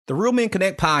The Real Men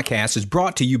Connect podcast is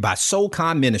brought to you by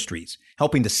SoulCon Ministries,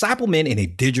 helping disciple men in a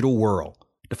digital world.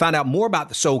 To find out more about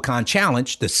the SoulCon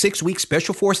Challenge, the 6-week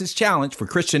Special Forces Challenge for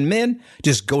Christian men,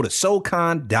 just go to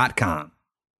soulcon.com.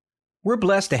 We're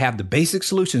blessed to have the Basic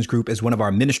Solutions Group as one of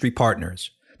our ministry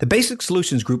partners. The Basic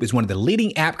Solutions Group is one of the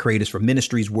leading app creators for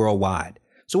ministries worldwide.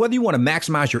 So whether you want to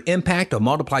maximize your impact or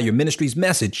multiply your ministry's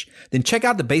message, then check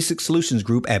out the Basic Solutions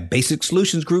Group at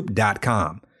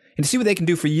basicsolutionsgroup.com. And to see what they can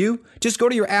do for you, just go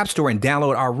to your app store and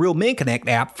download our Real Men Connect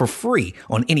app for free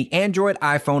on any Android,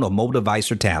 iPhone, or mobile device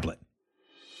or tablet.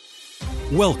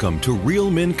 Welcome to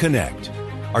Real Men Connect.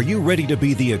 Are you ready to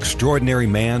be the extraordinary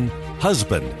man,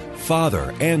 husband,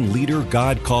 father, and leader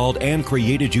God called and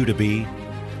created you to be?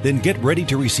 Then get ready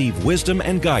to receive wisdom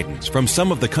and guidance from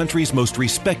some of the country's most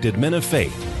respected men of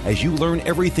faith as you learn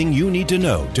everything you need to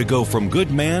know to go from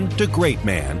good man to great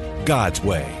man, God's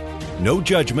way. No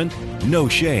judgment, no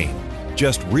shame.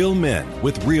 Just real men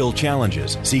with real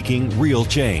challenges seeking real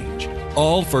change.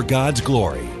 All for God's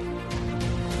glory.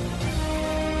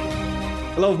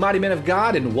 Hello, mighty men of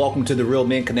God, and welcome to the Real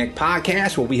Men Connect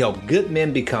podcast, where we help good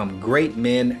men become great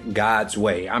men God's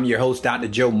way. I'm your host, Dr.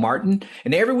 Joe Martin,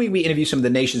 and every week we interview some of the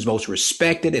nation's most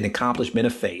respected and accomplished men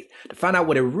of faith to find out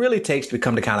what it really takes to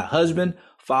become the kind of husband,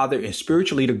 father, and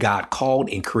spiritual leader God called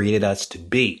and created us to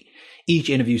be.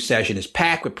 Each interview session is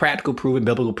packed with practical, proven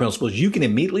biblical principles you can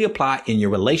immediately apply in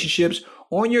your relationships,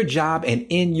 on your job, and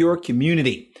in your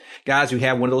community. Guys, we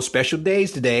have one of those special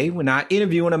days today. We're not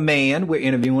interviewing a man, we're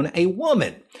interviewing a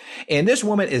woman. And this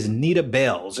woman is Nita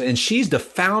Bells, and she's the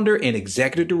founder and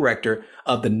executive director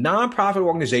of the nonprofit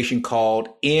organization called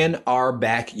In Our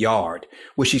Backyard,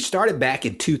 which she started back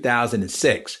in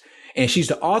 2006. And she's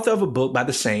the author of a book by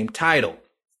the same title.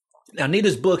 Now,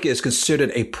 Nita's book is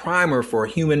considered a primer for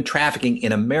human trafficking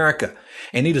in America.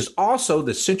 And Nita's also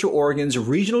the Central Oregon's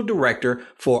regional director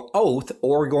for Oath,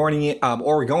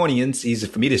 Oregonians, easy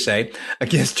for me to say,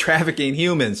 against trafficking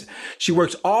humans. She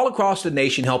works all across the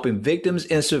nation helping victims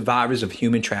and survivors of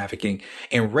human trafficking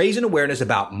and raising awareness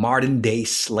about modern day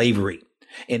slavery.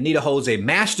 And Nita holds a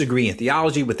master's degree in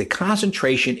theology with a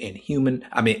concentration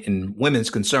in women's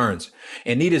concerns.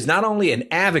 And Nita is not only an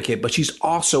advocate, but she's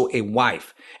also a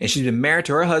wife. And she's been married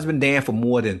to her husband, Dan, for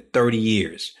more than 30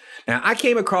 years. Now, I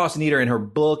came across Nita in her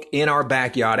book, In Our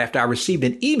Backyard, after I received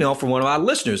an email from one of our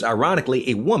listeners, ironically,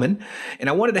 a woman, and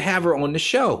I wanted to have her on the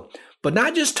show. But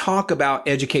not just talk about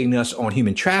educating us on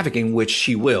human trafficking, which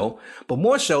she will, but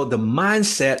more so the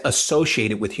mindset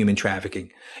associated with human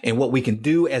trafficking and what we can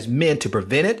do as men to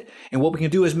prevent it and what we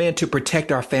can do as men to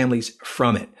protect our families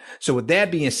from it. So with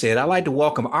that being said, I'd like to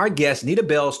welcome our guest, Nita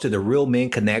Bells, to the Real Men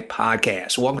Connect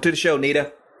podcast. Welcome to the show,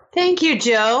 Nita. Thank you,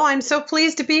 Joe. I'm so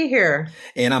pleased to be here.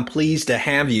 And I'm pleased to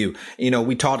have you. You know,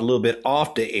 we talked a little bit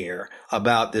off the air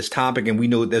about this topic, and we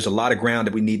know there's a lot of ground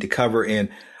that we need to cover. And,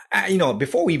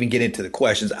 before we even get into the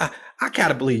questions, I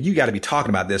gotta believe you got to be talking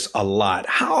about this a lot.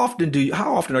 How often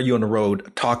are you on the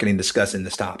road talking and discussing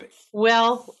this topic?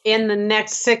 Well, in the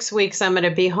next 6 weeks, I'm going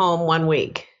to be home 1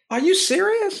 week. Are you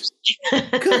serious?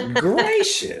 Good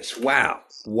gracious. Wow.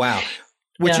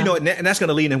 Which, Yeah. And that's going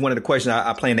to lead into one of the questions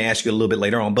I plan to ask you a little bit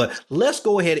later on. But let's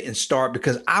go ahead and start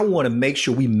because I want to make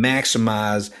sure we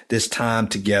maximize this time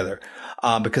together.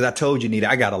 Because I told you, Nita,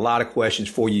 I got a lot of questions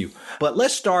for you. But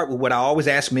let's start with what I always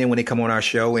ask men when they come on our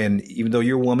show. And even though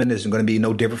you're a woman, this is going to be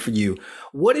no different for you.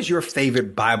 What is your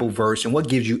favorite Bible verse and what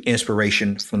gives you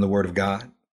inspiration from the Word of God?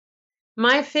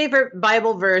 My favorite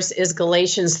Bible verse is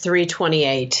Galatians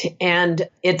 3:28, and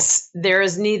there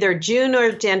is neither Jew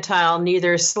nor Gentile,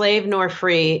 neither slave nor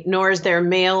free, nor is there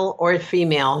male or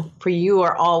female, for you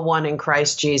are all one in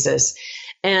Christ Jesus.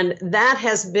 And that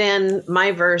has been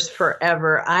my verse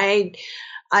forever. I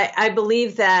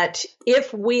believe that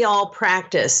if we all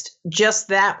practiced just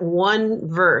that one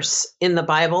verse in the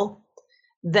Bible,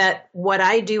 that what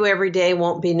I do every day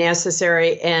won't be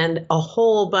necessary and a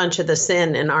whole bunch of the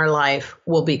sin in our life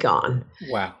will be gone.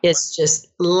 Wow. It's just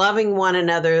loving one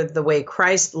another the way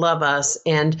Christ loved us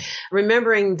and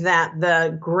remembering that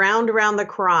the ground around the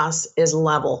cross is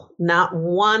level, not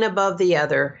one above the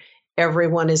other.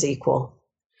 Everyone is equal.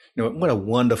 What a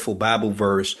wonderful Bible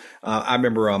verse. I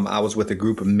remember I was with a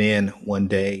group of men one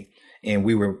day and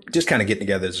we were just kind of getting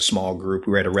together as a small group.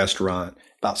 We were at a restaurant,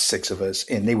 about 6 of us,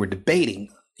 and they were debating,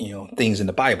 things in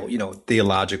the Bible,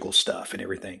 theological stuff and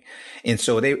everything. And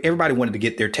so everybody wanted to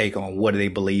get their take on what do they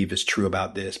believe is true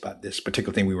about this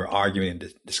particular thing we were arguing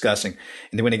and discussing.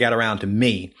 And then when they got around to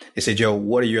me, they said, Joe,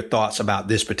 what are your thoughts about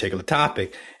this particular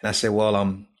topic? And I said, well,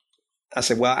 I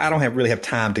said, well, I don't really have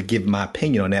time to give my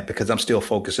opinion on that because I'm still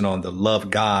focusing on the love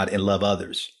God and love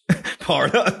others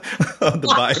part of the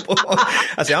Bible.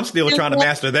 I said, I'm still trying to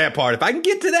master that part. If I can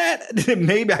get to that, then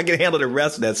maybe I can handle the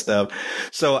rest of that stuff.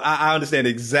 So I understand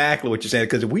exactly what you're saying,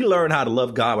 because if we learn how to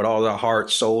love God with all our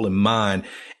heart, soul, and mind,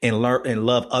 and learn and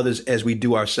love others as we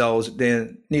do ourselves,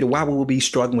 then Nita, why would we be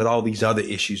struggling with all these other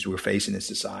issues we're facing in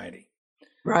society?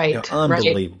 Right.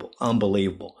 Unbelievable. Right.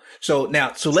 Unbelievable. So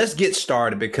let's get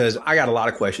started, because I got a lot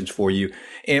of questions for you.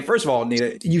 And first of all,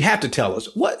 Nita, you have to tell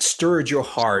us what stirred your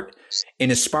heart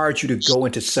and inspired you to go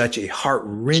into such a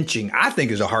I think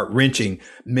is a heart-wrenching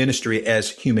ministry as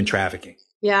human trafficking.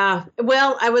 Yeah.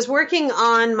 Well, I was working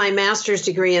on my master's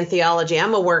degree in theology.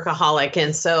 I'm a workaholic.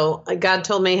 And so God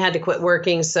told me I had to quit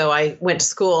working. So I went to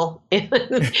school and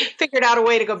figured out a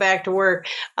way to go back to work,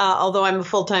 although I'm a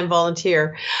full-time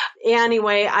volunteer.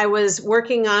 Anyway, I was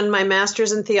working on my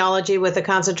master's in theology with a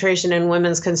concentration in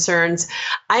women's concerns.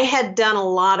 I had done a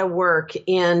lot of work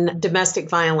in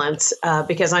domestic violence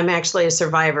because I'm actually a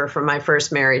survivor from my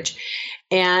first marriage.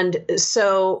 And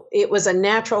so it was a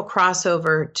natural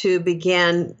crossover to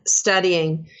begin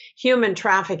studying human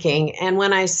trafficking. And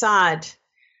when I saw it,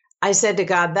 I said to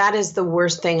God, that is the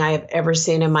worst thing I have ever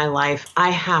seen in my life. I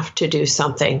have to do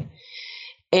something.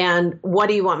 And what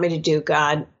do you want me to do,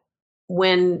 God?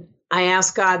 When I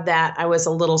asked God that, I was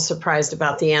a little surprised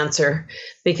about the answer,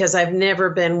 because I've never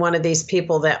been one of these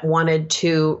people that wanted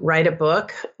to write a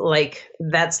book. Like,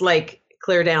 that's like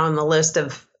clear down the list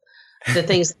of the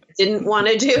things I didn't want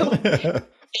to do.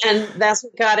 And that's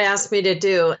what God asked me to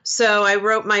do. So I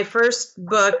wrote my first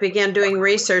book, began doing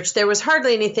research. There was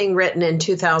hardly anything written in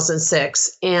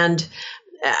 2006. And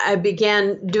I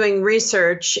began doing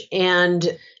research and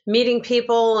meeting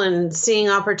people and seeing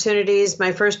opportunities.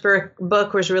 My first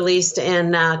book was released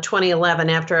in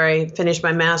 2011 after I finished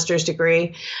my master's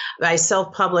degree. I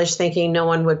self-published thinking no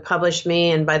one would publish me.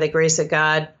 And by the grace of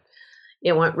God,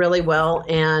 it went really well,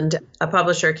 and a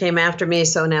publisher came after me.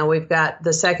 So now we've got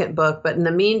the second book. But in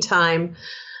the meantime,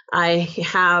 I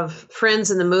have friends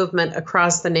in the movement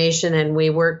across the nation, and we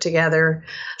work together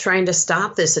trying to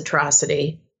stop this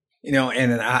atrocity. You know,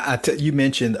 and you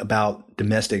mentioned about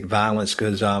domestic violence,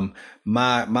 because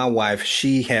my wife,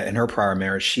 she had, in her prior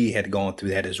marriage, she had gone through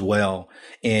that as well.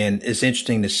 And it's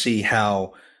interesting to see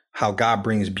how God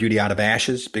brings beauty out of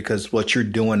ashes, because what you're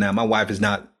doing now, my wife is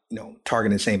not,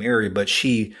 targeting the same area, but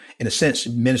she, in a sense,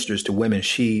 ministers to women.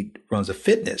 She runs a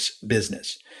fitness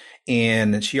business.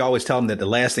 And she always tells them that the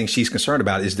last thing she's concerned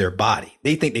about is their body.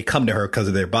 They think they come to her because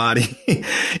of their body.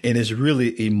 And it's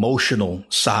really emotional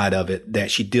side of it that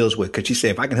she deals with. Because she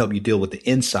said, if I can help you deal with the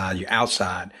inside, your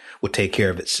outside will take care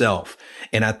of itself.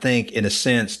 And I think in a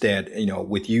sense that,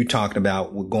 with you talking about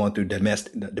going through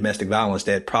domestic violence,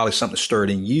 that probably something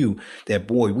stirred in you that,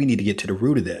 boy, we need to get to the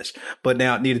root of this. But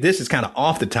now, Nita, this is kind of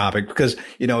off the topic, because,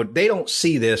 they don't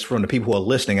see this from the people who are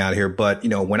listening out here. But,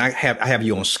 when I have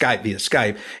you on Skype, via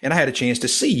Skype, and I had a chance to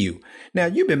see you. Now,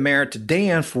 you've been married to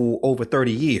Dan for over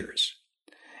 30 years.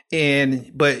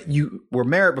 But you were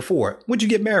married before. When did you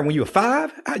get married? When you were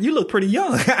 5? You look pretty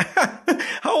young.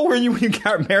 How old were you when you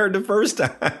got married the first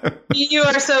time? You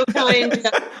are so kind.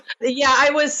 Yeah, I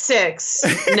was 6.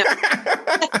 No.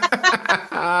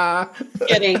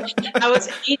 Kidding. I was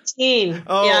 18.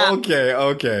 Oh, yeah.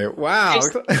 Okay. Wow.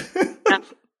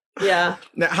 Yeah.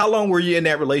 Now, how long were you in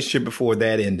that relationship before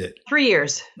that ended? 3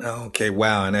 years. Okay.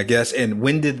 Wow. And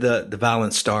when did the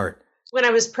violence start? When I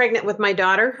was pregnant with my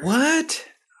daughter. What?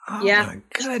 Oh, yeah. My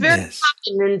goodness.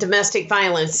 Very common in domestic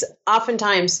violence.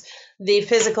 Oftentimes, the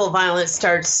physical violence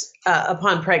starts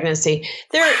upon pregnancy.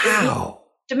 Wow.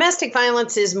 Domestic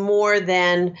violence is more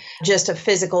than just a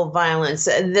physical violence.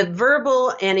 The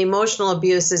verbal and emotional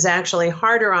abuse is actually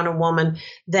harder on a woman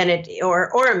than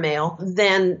or a male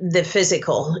than the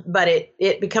physical. But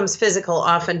it becomes physical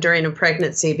often during a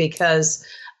pregnancy, because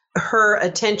her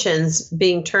attentions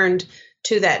being turned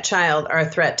to that child are a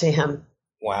threat to him.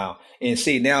 Wow. And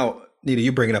see, now, Nita,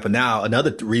 you're bringing up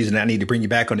another reason I need to bring you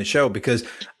back on the show, because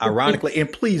ironically,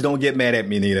 and please don't get mad at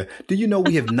me, Nita, do you know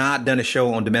we have not done a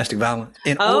show on domestic violence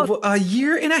in over a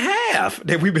year and a half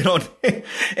that we've been on?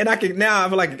 And I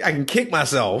feel like I can kick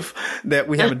myself that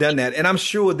we haven't done that. And I'm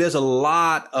sure there's a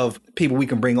lot of people we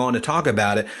can bring on to talk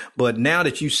about it. But now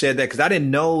that you said that, because I didn't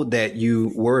know that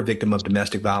you were a victim of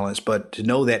domestic violence, but to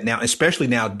know that now, especially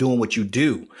now doing what you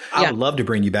do, I would love to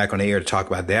bring you back on the air to talk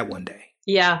about that one day.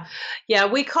 Yeah.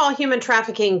 We call human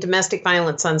trafficking domestic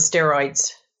violence on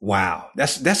steroids. Wow.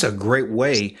 That's a great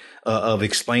way of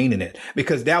explaining it,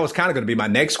 because that was kind of going to be my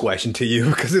next question to you,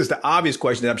 because it's the obvious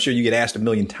question that I'm sure you get asked a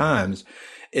million times.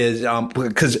 is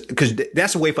because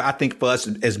that's a way I think for us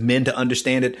as men to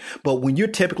understand it. But when you're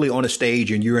typically on a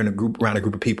stage and you're in a group around a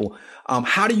group of people,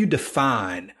 how do you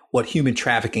define what human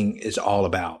trafficking is all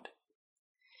about?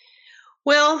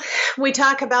 Well, we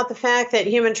talk about the fact that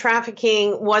human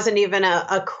trafficking wasn't even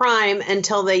a crime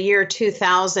until the year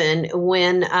 2000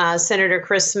 when Senator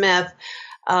Chris Smith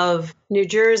of New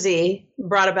Jersey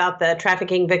brought about the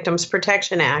Trafficking Victims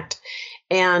Protection Act,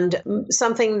 and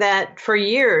something that for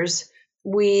years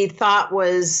we thought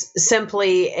was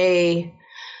simply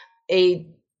a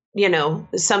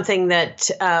something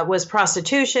that was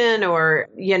prostitution or,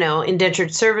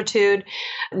 indentured servitude.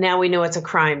 Now we know it's a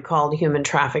crime called human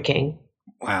trafficking.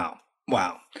 Wow.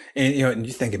 And, and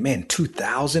you're thinking, man,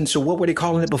 2000. So what were they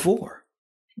calling it before?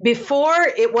 Before,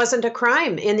 it wasn't a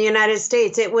crime in the United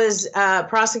States. It was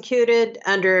prosecuted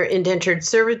under indentured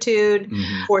servitude,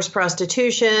 forced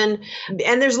prostitution,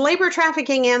 and there's labor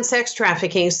trafficking and sex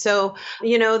trafficking. So,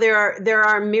 there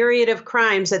are a myriad of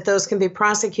crimes that those can be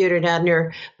prosecuted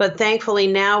under. But thankfully,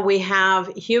 now we have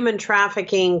human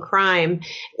trafficking crime,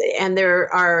 and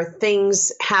there are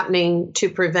things happening to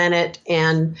prevent it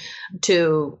and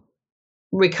to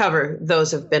recover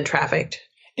those who've been trafficked.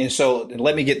 And so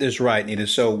let me get this right, Nita.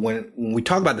 So when we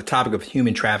talk about the topic of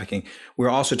human trafficking, we're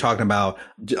also talking about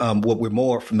what we're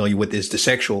more familiar with is the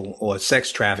sexual or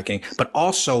sex trafficking, but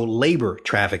also labor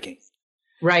trafficking.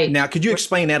 Right. Now, could you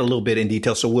explain that a little bit in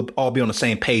detail so we'll all be on the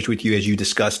same page with you as you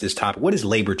discuss this topic? What is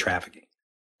labor trafficking?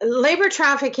 Labor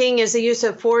trafficking is the use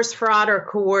of force, fraud, or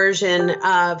coercion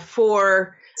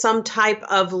for some type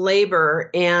of labor,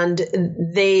 and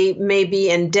they may be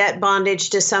in debt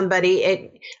bondage to somebody.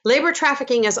 Labor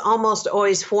trafficking is almost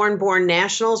always foreign-born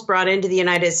nationals brought into the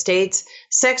United States.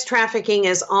 Sex trafficking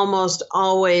is almost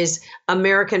always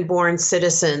American-born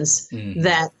citizens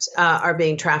that are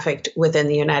being trafficked within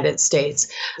the United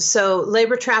States. So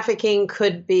labor trafficking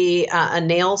could be a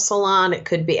nail salon, it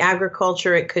could be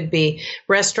agriculture, it could be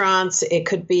restaurants, it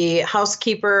could be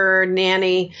housekeeper,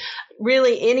 nanny.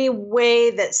 Really, any way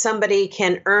that somebody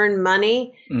can earn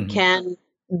money can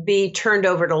be turned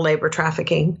over to labor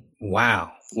trafficking.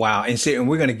 Wow. And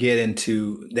we're going to get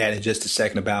into that in just a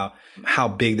second about how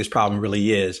big this problem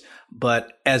really is.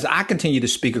 But as I continue to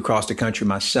speak across the country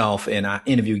myself and I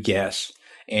interview guests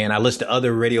and I listen to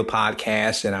other radio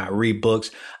podcasts and I read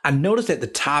books, I noticed that the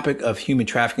topic of human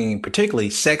trafficking, particularly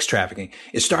sex trafficking,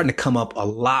 is starting to come up a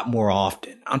lot more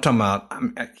often. I'm talking about,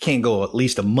 I can't go at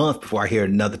least a month before I hear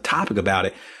another topic about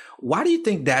it. Why do you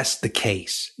think that's the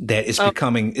case, that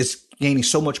it's gaining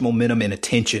so much momentum and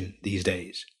attention these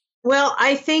days? Well,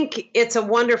 I think it's a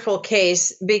wonderful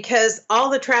case because all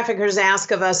the traffickers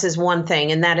ask of us is one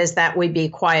thing, and that is that we be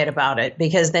quiet about it,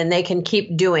 because then they can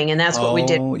keep doing, and that's what we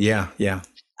do. Oh, yeah.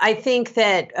 I think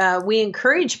that we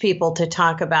encourage people to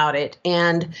talk about it,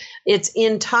 and it's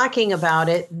in talking about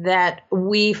it that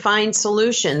we find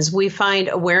solutions. We find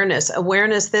awareness.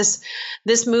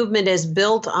 This movement is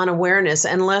built on awareness.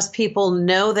 Unless people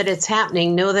know that it's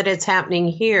happening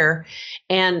here,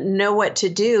 and know what to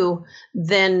do,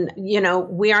 then,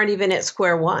 we aren't even at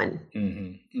square one.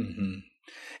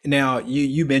 Now,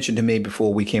 you mentioned to me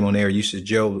before we came on air, you said,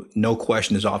 Joe, no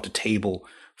question is off the table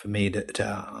for me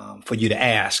for you to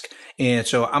ask. And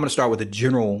so I'm going to start with a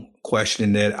general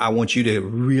question that I want you to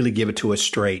really give it to us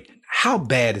straight. How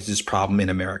bad is this problem in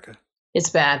America? It's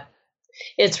bad.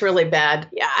 It's really bad.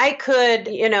 I could,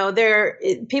 there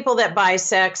people that buy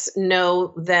sex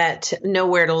know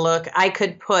where to look. I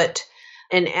could put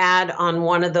an ad on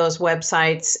one of those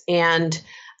websites, and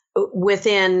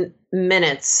within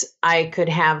minutes, I could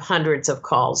have hundreds of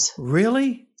calls.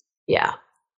 Really? Yeah.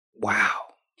 Wow.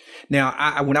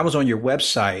 Now, when I was on your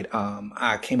website,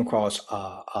 I came across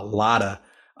a lot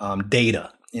of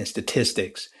data and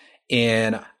statistics,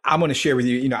 and I'm going to share with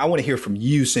you. I want to hear from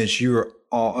you since you're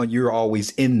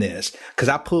always in this, because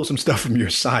I pulled some stuff from your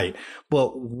site.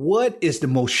 But what is the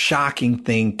most shocking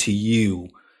thing to you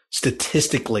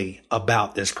statistically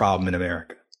about this problem in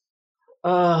America?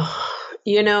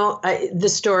 The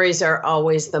stories are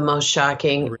always the most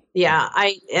shocking. Yeah.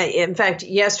 In fact,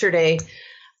 yesterday,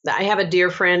 I have a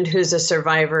dear friend who's a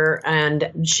survivor,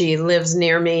 and she lives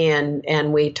near me,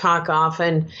 and we talk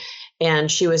often.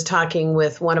 And she was talking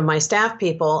with one of my staff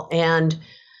people, and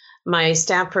my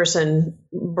staff person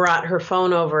brought her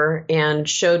phone over and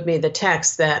showed me the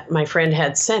text that my friend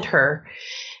had sent her.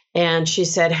 And she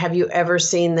said, "Have you ever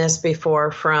seen this before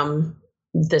from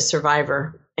the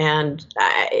survivor?" And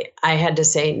I had to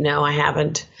say, no, I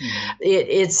haven't.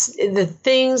 It's the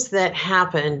things that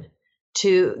happen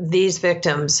to these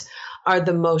victims are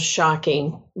the most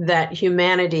shocking, that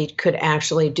humanity could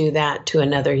actually do that to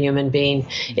another human being.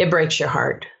 It breaks your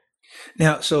heart.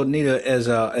 Now, so Nita, as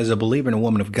a believer and a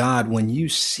woman of God, when you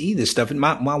see this stuff, and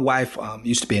my wife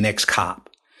used to be an ex-cop,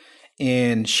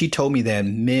 and she told me that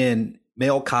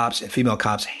male cops and female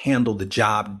cops handle the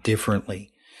job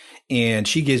differently. And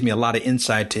she gives me a lot of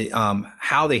insight to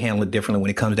how they handle it differently when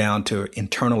it comes down to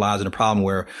internalizing a problem,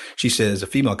 where she says a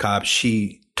female cop,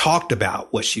 she talked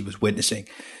about what she was witnessing.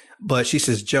 But she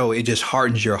says, Joe, it just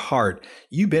hardens your heart.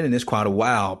 You've been in this quite a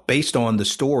while. Based on the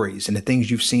stories and the things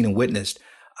you've seen and witnessed,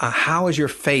 how has your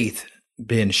faith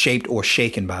been shaped or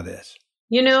shaken by this?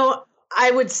 You know,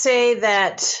 I would say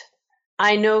that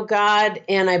I know God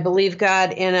and I believe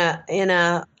God in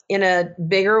a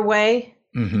bigger way.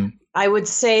 Mm-hmm. I would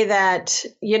say that,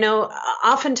 you know,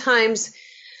 oftentimes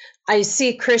I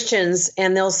see Christians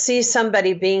and they'll see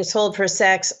somebody being sold for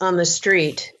sex on the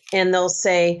street and they'll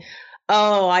say,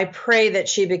 oh, I pray that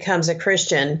she becomes a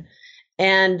Christian.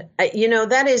 And, you know,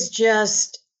 that is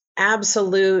just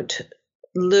absolute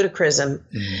ludicrism,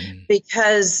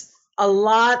 because a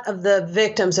lot of the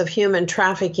victims of human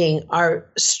trafficking are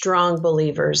strong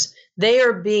believers. They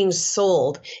are being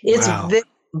sold. It's victim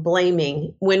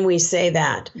blaming when we say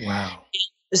that. Wow.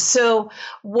 So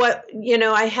what, you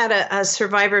know, I had a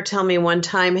survivor tell me one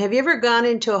time, have you ever gone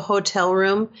into a hotel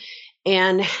room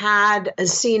and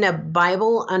seen a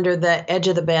Bible under the edge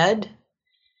of the bed?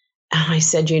 And I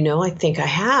said, you know, I think I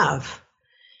have.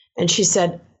 And she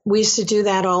said, we used to do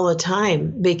that all the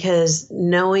time because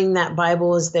knowing that Bible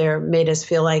was there made us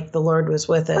feel like the Lord was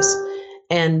with us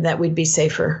and that we'd be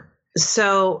safer.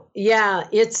 So, yeah,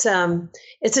 it's a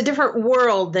different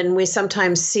world than we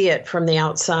sometimes see it from the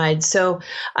outside. So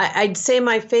I'd say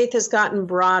my faith has gotten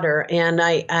broader, and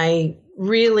I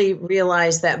really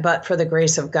realize that, but for the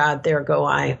grace of God, there go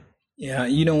I. Yeah,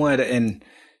 you know what? And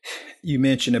you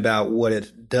mentioned about what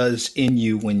it does in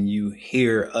you when you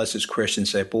hear us as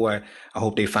Christians say, boy, I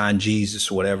hope they find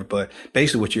Jesus or whatever. But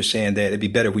basically what you're saying, that it'd be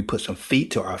better if we put some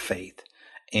feet to our faith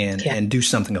and do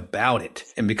something about it.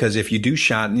 And because if you do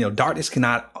shine, you know, darkness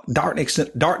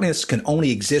can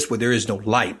only exist where there is no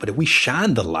light. But if we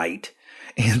shine the light,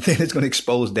 and then it's going to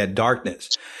expose that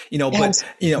darkness, you know, but,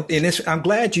 you know, and I'm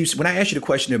glad when I asked you the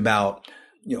question about,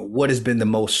 you know, what has been the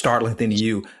most startling thing to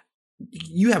you,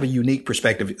 you have a unique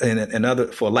perspective and another,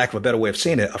 for lack of a better way of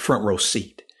saying it, a front row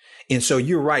seat. And so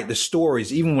you're right. The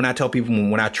stories, even when I tell people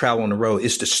when I travel on the road,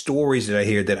 it's the stories that I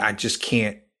hear that I just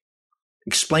can't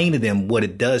explain to them what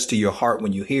it does to your heart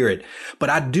when you hear it.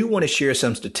 But I do want to share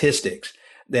some statistics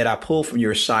that I pulled from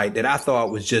your site that I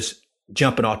thought was just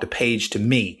jumping off the page to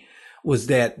me, was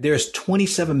that there's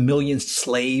 27 million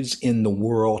slaves in the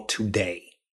world today.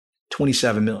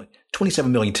 27 million.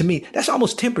 27 million. To me, that's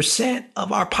almost 10%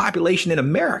 of our population in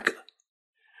America,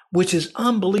 which is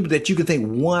unbelievable that you can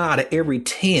think 1 out of every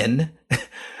 10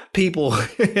 people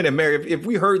in America. If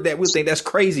we heard that, we'd think that's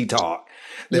crazy talk,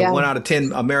 that 1 out of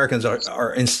 10 Americans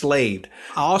are enslaved.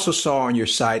 I also saw on your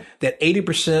site that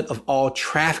 80% of all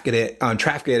trafficked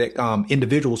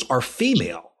individuals are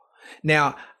female.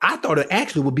 Now, I thought it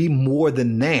actually would be more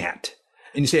than that.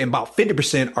 And you say about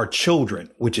 50% are children,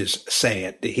 which is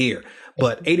sad to hear.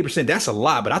 But 80%, that's a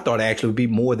lot. But I thought it actually would be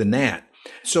more than that.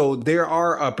 So there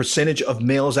are a percentage of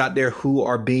males out there who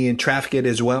are being trafficked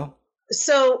as well?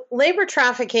 So labor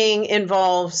trafficking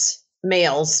involves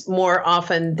males more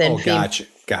often than females.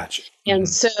 Gotcha. And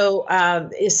so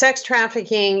sex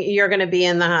trafficking, you're going to be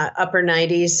in the upper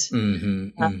 90s,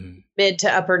 mid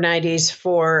to upper 90s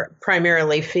for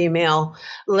primarily female.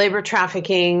 Labor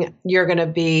trafficking, you're going to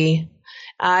be,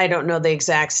 I don't know the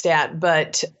exact stat,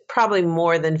 but probably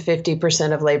more than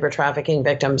 50% of labor trafficking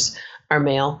victims are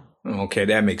male. Okay,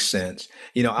 that makes sense.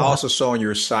 You know, I also saw on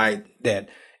your site that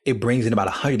it brings in about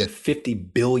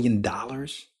 $150 billion.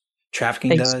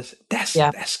 Trafficking does.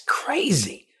 That's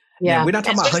crazy. Yeah. Now, we're not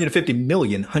talking about 150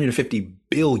 million, 150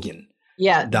 billion.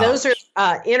 Yeah, those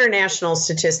are international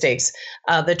statistics,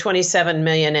 the 27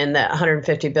 million and the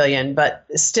 150 billion. But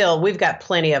still, we've got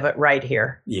plenty of it right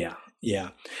here. Yeah.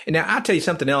 And now I'll tell you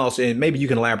something else, and maybe you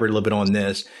can elaborate a little bit on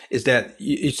this, is that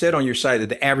you said on your site that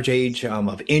the average age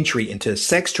of entry into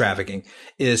sex trafficking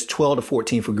is 12 to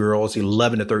 14 for girls,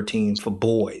 11 to 13 for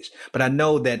boys. But I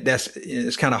know that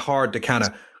it's kind of hard to kind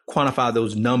of quantify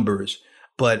those numbers.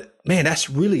 But man, that's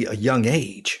really a young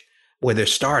age where they're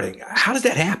starting. How does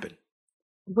that happen?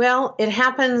 Well, it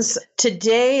happens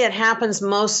today. It happens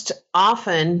most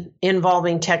often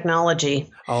involving technology.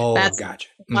 Oh, that's gotcha.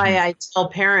 Why I tell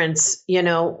parents, you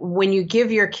know, when you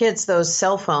give your kids those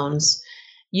cell phones,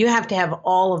 you have to have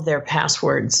all of their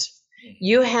passwords.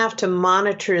 You have to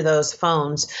monitor those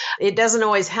phones. It doesn't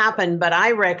always happen, but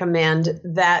I recommend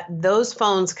that those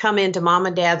phones come into mom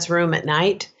and dad's room at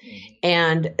night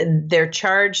and they're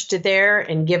charged there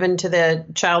and given to the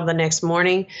child the next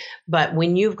morning. But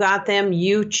when you've got them,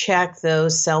 you check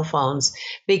those cell phones,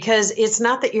 because it's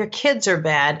not that your kids are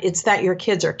bad. It's that your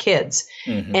kids are kids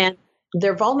and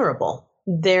they're vulnerable.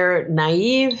 They're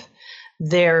naive.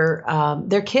 They're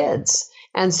kids.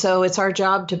 And so it's our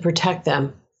job to protect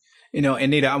them. You know,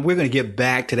 Anita, we're going to get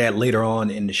back to that later on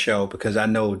in the show, because I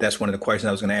know that's one of the questions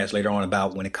I was going to ask later on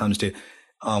about when it comes to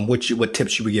what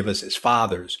tips you would give us as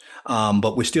fathers.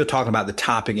 But we're still talking about the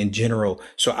topic in general.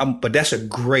 So, but that's some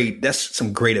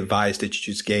great advice that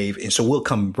you just gave. And so we'll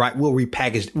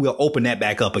repackage, we'll open that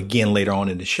back up again later on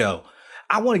in the show.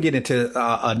 I want to get into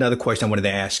another question I wanted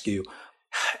to ask you.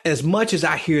 As much as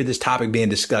I hear this topic being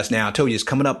discussed now, I told you it's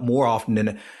coming up more often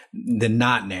than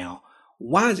not now.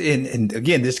 Why is it, and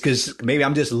again, this because maybe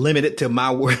I'm just limited to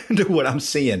my word to what I'm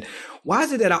seeing. Why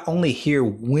is it that I only hear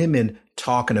women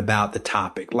talking about the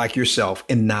topic like yourself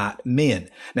and not men?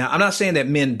 Now, I'm not saying that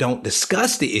men don't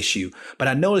discuss the issue, but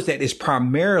I notice that it's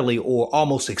primarily or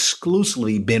almost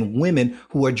exclusively been women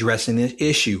who are addressing this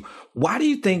issue. Why do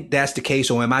you think that's the case,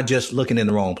 or am I just looking in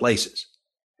the wrong places?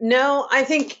 No, I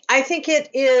think it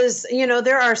is,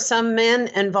 there are some men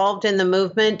involved in the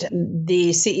movement. The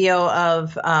CEO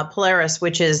of Polaris,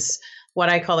 which is what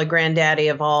I call the granddaddy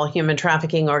of all human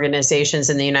trafficking organizations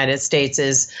in the United States,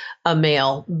 is a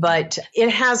male. But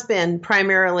it has been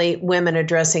primarily women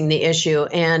addressing the issue.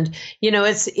 And,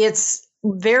 it's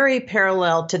very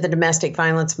parallel to the domestic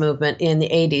violence movement in the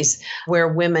 80s, where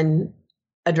women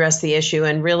addressed the issue.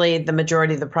 And really, the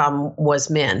majority of the problem was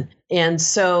men. And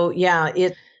so,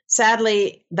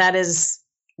 sadly, that is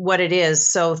what it is.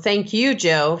 So thank you,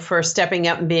 Joe, for stepping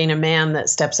up and being a man that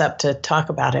steps up to talk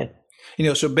about it.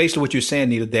 So basically what you're saying,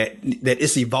 Nita, that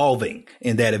it's evolving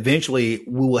and that eventually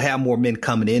we will have more men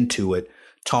coming into it,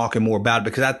 talking more about it,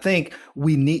 because I think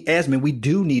we need, as men, we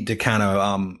do need to kind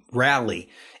of rally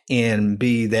and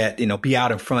be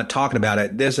out in front talking about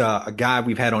it. There's a guy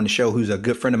we've had on the show who's a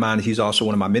good friend of mine. He's also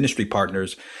one of my ministry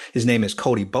partners. His name is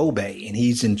Cody Bobe, and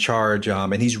he's in charge,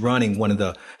 and he's running one of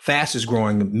the fastest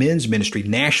growing men's ministry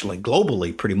nationally,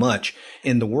 globally, pretty much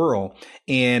in the world.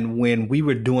 And when we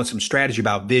were doing some strategy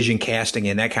about vision casting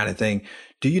and that kind of thing,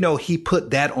 do you know, he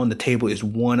put that on the table as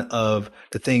one of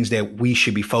the things that we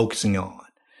should be focusing on.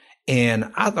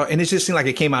 And I thought, and it just seemed like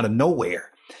it came out of nowhere.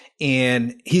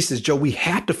 And he says, Joe, we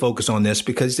have to focus on this,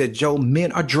 because he said, Joe,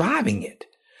 men are driving it.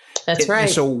 That's right.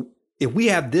 And so if we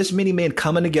have this many men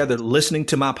coming together, listening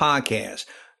to my podcast,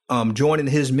 joining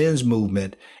his men's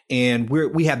movement, and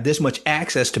we have this much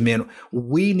access to men,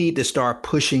 we need to start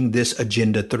pushing this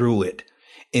agenda through it.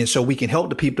 And so we can help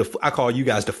the people, I call you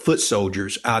guys the foot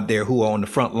soldiers out there who are on the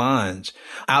front lines,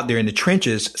 out there in the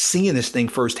trenches, seeing this thing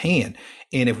firsthand.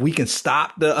 And if we can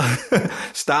stop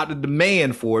the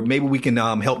demand for it, maybe we can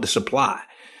help the supply,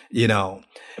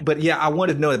 But yeah, I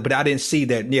wanted to know that, but I didn't see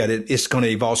that. Yeah, that it's going to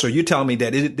evolve. So you're telling me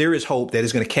that there is hope that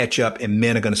it's going to catch up and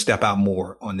men are going to step out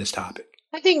more on this topic.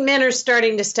 I think men are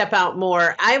starting to step out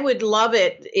more. I would love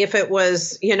it if it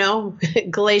was,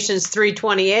 Galatians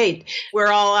 3:28.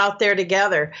 We're all out there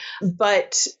together.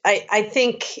 But I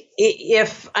think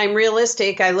if I'm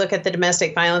realistic, I look at the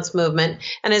domestic violence movement,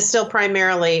 and it's still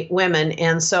primarily women.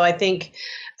 And so I think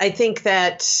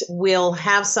that we'll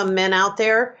have some men out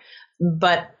there,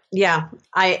 but yeah,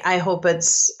 I hope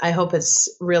it's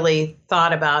really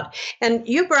thought about. And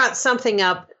you brought something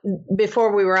up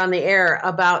before we were on the air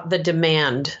about the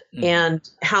demand and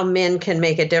how men can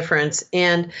make a difference.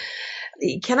 And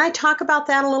can I talk about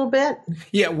that a little bit?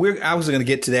 Yeah, I was going to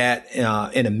get to that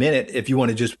in a minute, if you want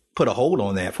to just put a hold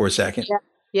on that for a second.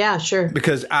 Yeah, sure.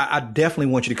 Because I definitely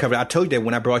want you to cover it. I told you that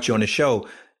when I brought you on the show.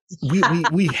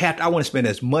 I want to spend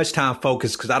as much time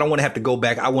focused, because I don't want to have to go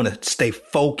back. I want to stay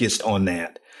focused on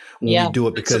that when we do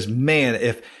it, because man,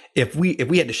 if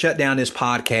we had to shut down this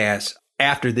podcast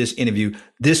after this interview,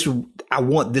 I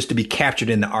want this to be captured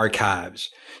in the archives.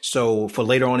 So for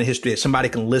later on in history, somebody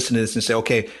can listen to this and say,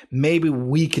 okay, maybe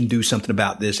we can do something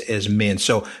about this as men.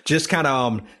 So just kind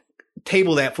of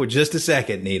table that for just a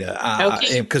second, Nita,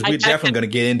 because we're definitely going to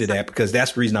get into that, because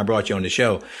that's the reason I brought you on the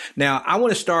show. Now, I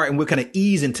want to start, and we'll kind of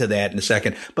ease into that in a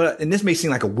second. And this may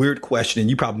seem like a weird question, and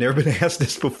you've probably never been asked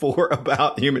this before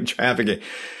about human trafficking,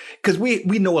 because we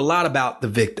know a lot about the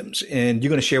victims, and you're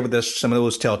going to share with us some of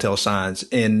those telltale signs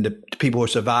and the people who are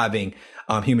surviving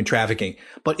human trafficking.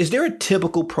 But is there a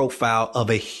typical profile of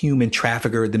a human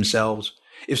trafficker themselves?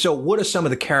 If so, what are some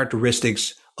of the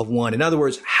characteristics of one? In other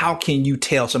words, how can you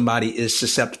tell somebody is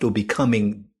susceptible to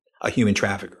becoming a human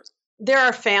trafficker? there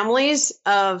are families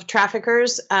of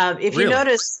traffickers. If you Really?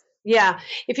 notice,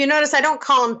 if you notice, I don't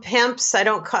call them pimps. I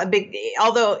don't call big,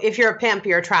 although if you're a pimp,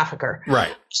 you're a trafficker.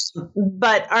 Right.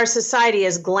 But our society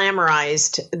has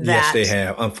glamorized that. Yes, they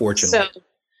have, unfortunately. So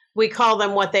we call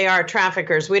them what they are,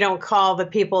 traffickers. We don't call the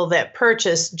people that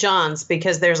purchase Johns,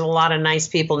 because there's a lot of nice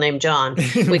people named John.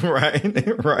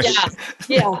 Right.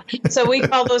 Yeah. So we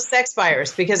call those sex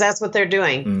buyers, because that's what they're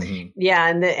doing. Mm-hmm. Yeah,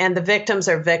 and the victims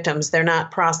are victims. They're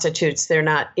not prostitutes. They're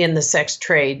not in the sex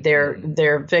trade.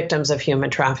 They're victims of human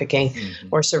trafficking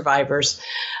or survivors.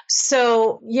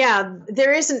 So yeah,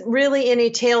 there isn't really any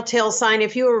telltale sign.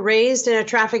 If you were raised in a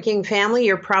trafficking family,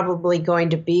 you're probably going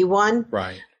to be one.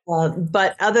 Right.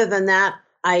 But other than that,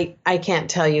 I can't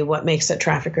tell you what makes a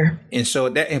trafficker. And so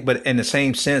but in the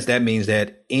same sense, that means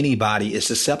that anybody is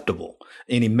susceptible.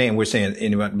 Any man, we're saying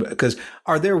anybody, because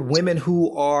are there women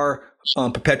who are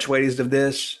perpetuators of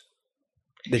this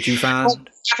that you find?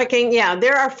 Trafficking, yeah,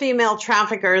 there are female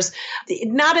traffickers,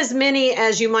 not as many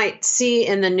as you might see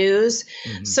in the news.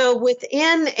 Mm-hmm. So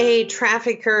within a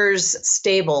trafficker's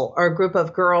stable or group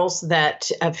of girls that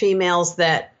females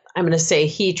that I'm going to say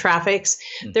he traffics,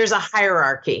 there's a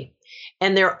hierarchy,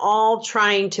 and they're all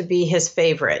trying to be his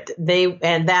favorite.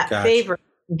 Gotcha. Favorite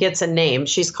gets a name.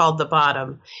 She's called the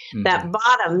bottom. Mm-hmm. That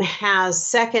bottom has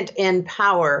second in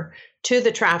power to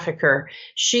the trafficker.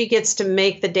 She gets to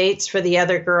make the dates for the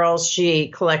other girls. She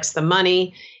collects the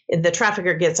money. The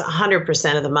trafficker gets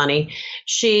 100% of the money.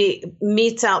 She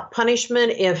metes out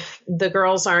punishment if the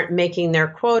girls aren't making their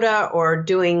quota or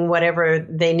doing whatever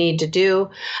they need to do.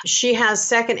 She has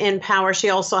second in power. She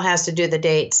also has to do the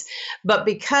dates. But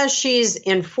because she's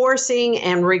enforcing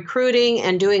and recruiting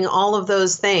and doing all of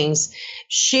those things,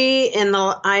 she, in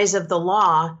the eyes of the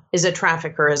law, is a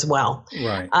trafficker as well.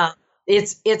 Right.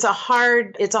 It's a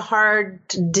hard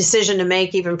decision to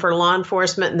make, even for law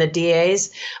enforcement and the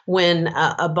DAs, when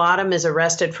a bottom is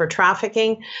arrested for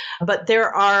trafficking. But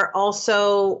there are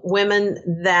also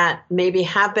women that maybe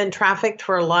have been trafficked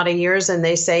for a lot of years, and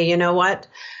they say, you know what,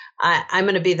 I'm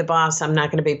going to be the boss. I'm not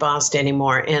going to be bossed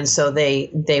anymore, and so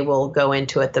they will go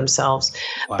into it themselves.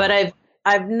 Wow. But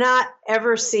I've not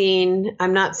ever seen.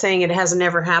 I'm not saying it hasn't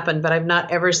ever happened, but I've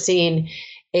not ever seen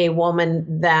a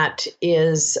woman that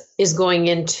is going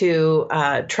into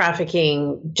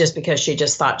trafficking just because she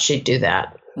just thought she'd do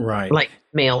that. Right. Like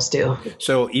males do.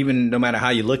 So even no matter how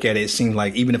you look at it, it seems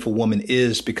like even if a woman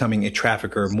is becoming a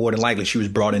trafficker, more than likely she was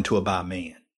brought into it by a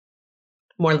man.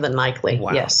 More than likely.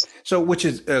 Wow. Yes. So which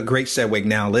is a great segue.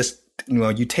 Now let's,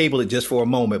 you table it just for a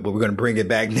moment, but we're going to bring it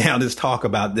back now. Let's talk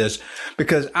about this,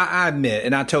 because I admit,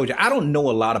 and I told you, I don't know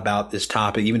a lot about this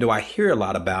topic, even though I hear a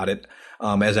lot about it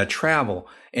as I travel.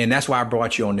 And that's why I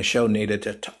brought you on the show, Nita,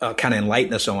 to kind of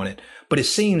enlighten us on it. But it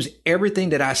seems everything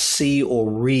that I see or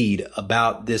read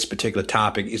about this particular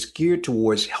topic is geared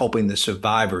towards helping the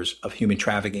survivors of human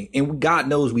trafficking. And God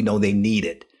knows we know they need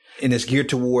it. And it's geared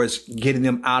towards getting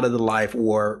them out of the life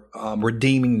or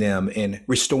redeeming them and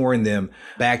restoring them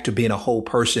back to being a whole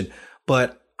person.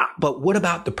 But what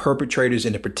about the perpetrators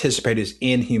and the participators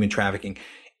in human trafficking?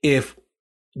 If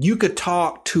you could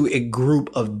talk to a group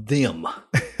of them,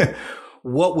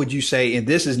 what would you say? And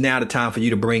this is now the time for you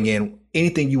to bring in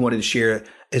anything you wanted to share,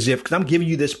 because I'm giving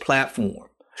you this platform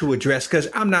to address, because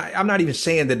I'm not even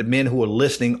saying that the men who are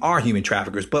listening are human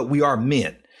traffickers, but we are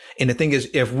men. And the thing is,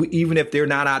 even if they're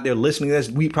not out there listening to this,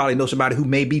 we probably know somebody who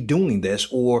may be doing this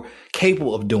or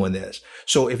capable of doing this.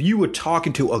 So if you were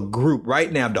talking to a group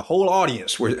right now, the whole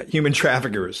audience were human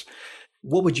traffickers,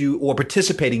 what would you, or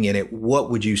participating in it,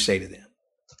 what would you say to them?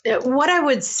 What I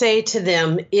would say to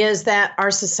them is that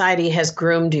our society has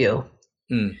groomed you.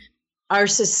 Our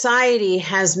society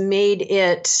has made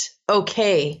it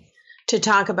okay to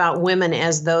talk about women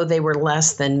as though they were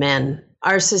less than men.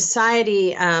 Our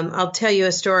society, I'll tell you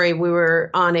a story. We were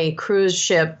on a cruise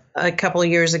ship a couple of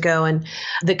years ago, and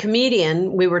the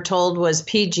comedian, we were told, was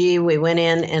PG. We went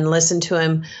in and listened to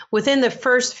him. Within the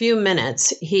first few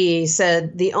minutes, he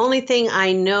said, "The only thing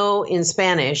I know in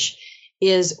Spanish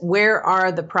is, where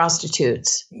are the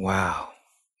prostitutes?" Wow.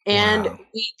 And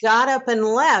we got up and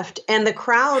left, and the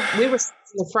crowd, we were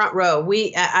in the front row.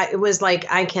 It was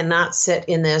like, I cannot sit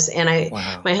in this. And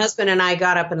my husband and I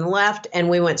got up and left, and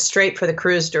we went straight for the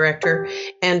cruise director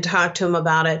and talked to him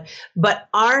about it. But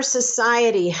our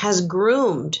society has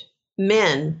groomed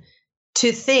men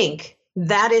to think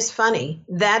that is funny.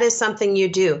 That is something you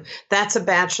do. That's a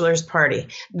bachelor's party.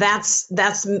 That's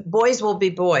boys will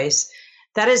be boys.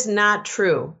 That is not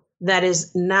true. That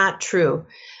is not true.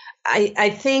 I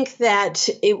think that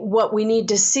what we need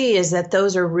to see is that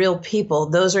those are real people.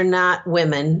 Those are not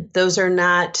women. Those are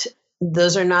not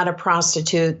a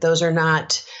prostitute. Those are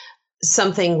not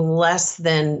something less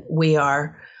than we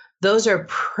are, those are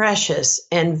precious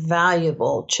and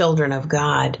valuable children of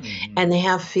God. Mm-hmm. And they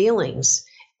have feelings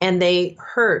and they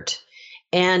hurt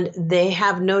and they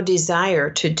have no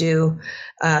desire to do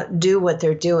what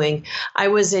they're doing. I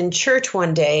was in church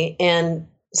one day, and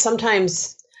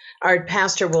sometimes our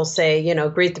pastor will say,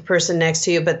 greet the person next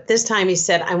to you. But this time he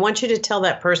said, I want you to tell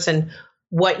that person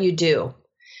what you do.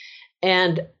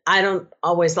 And I don't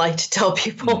always like to tell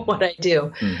people what I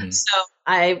do. Mm-hmm. So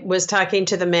I was talking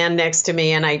to the man next to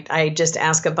me, and I just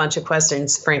asked a bunch of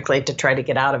questions, frankly, to try to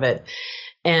get out of it.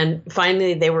 And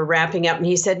finally, they were wrapping up, and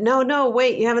he said, no,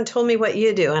 wait, you haven't told me what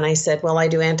you do. And I said, well, I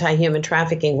do anti-human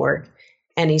trafficking work.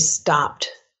 And he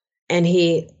stopped, and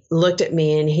he looked at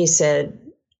me, and he said,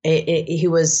 he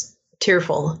was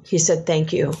tearful. He said,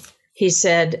 thank you. He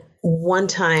said, one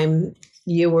time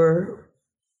you were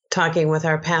talking with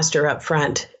our pastor up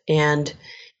front, and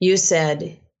you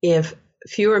said, if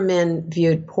fewer men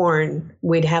viewed porn,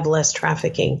 we'd have less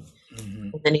trafficking. Mm-hmm.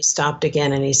 And then he stopped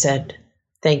again, and he said,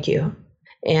 thank you.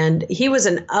 And he was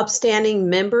an upstanding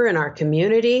member in our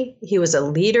community. He was a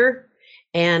leader,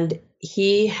 and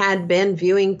he had been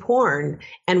viewing porn.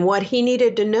 And what he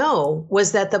needed to know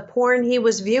was that the porn he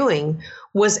was viewing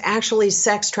was actually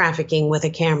sex trafficking with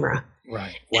a camera.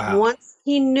 Right. Wow. And once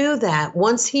he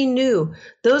knew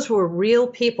those were real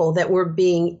people that were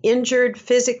being injured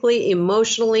physically,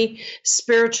 emotionally,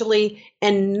 spiritually,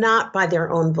 and not by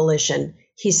their own volition,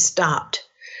 he stopped.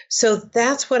 So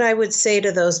that's what I would say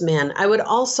to those men. I would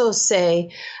also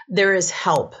say there is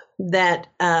help that,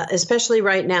 especially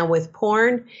right now with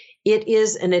porn, it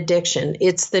is an addiction.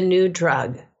 It's the new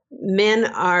drug. Men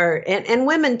are, and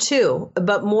women too,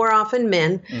 but more often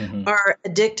men mm-hmm. are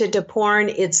addicted to porn.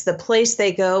 It's the place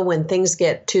they go when things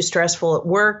get too stressful at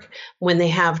work, when they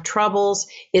have troubles.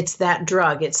 It's that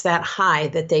drug. It's that high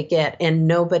that they get, and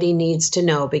nobody needs to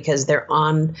know because they're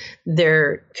on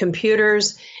their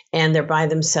computers and they're by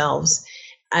themselves.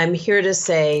 I'm here to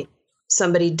say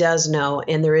somebody does know,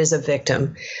 and there is a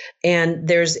victim. And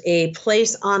there's a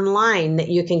place online that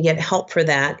you can get help for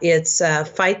that. It's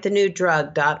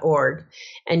fightthenewdrug.org.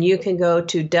 And you can go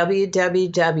to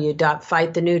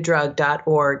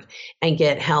www.fightthenewdrug.org and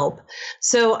get help.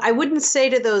 So I wouldn't say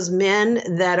to those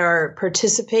men that are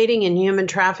participating in human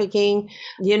trafficking,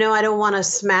 I don't want to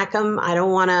smack them. I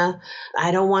don't want to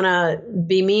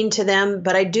be mean to them,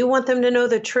 but I do want them to know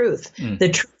the truth. Mm. The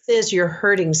truth is you're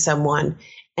hurting someone.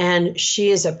 And she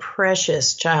is a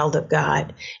precious child of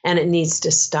God, and it needs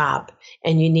to stop.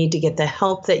 And you need to get the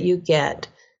help that you get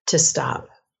to stop.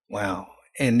 Wow.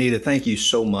 And Nita, thank you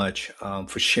so much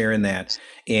for sharing that.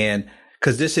 And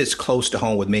because this is close to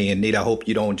home with me. And Nita, I hope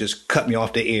you don't just cut me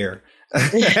off the air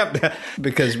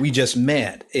because we just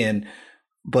met.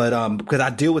 But because I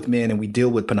deal with men and we deal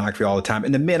with pornography all the time.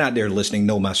 And the men out there listening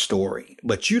know my story,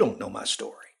 but you don't know my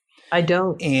story. I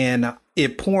don't. And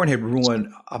porn had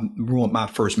ruined my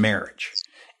first marriage.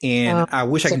 And I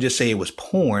wish I could just say it was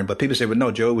porn, but people say, well, no,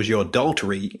 Joe, it was your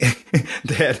adultery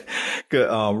that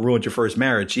ruined your first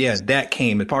marriage. Yeah, that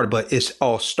came as part of it, but it's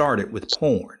all started with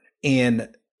porn. And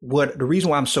the reason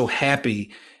why I'm so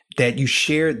happy that you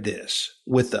shared this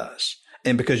with us,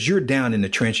 and because you're down in the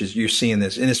trenches, you're seeing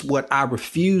this, and it's what I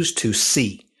refused to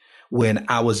see when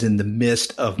I was in the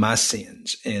midst of my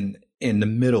sins and in the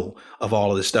middle of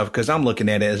all of this stuff, because I'm looking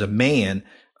at it as a man.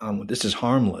 This is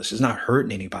harmless. It's not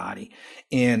hurting anybody.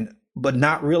 But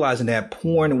not realizing that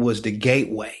porn was the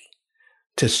gateway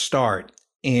to start.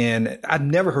 And I've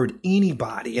never heard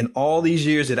anybody in all these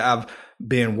years that I've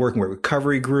been working with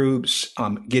recovery groups,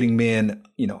 getting men,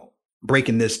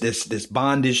 breaking this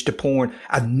bondage to porn.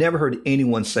 I've never heard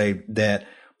anyone say that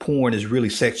porn is really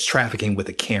sex trafficking with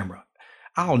a camera.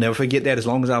 I'll never forget that as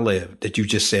long as I live, that you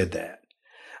just said that.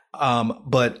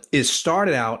 But it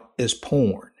started out as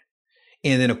porn.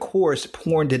 And then, of course,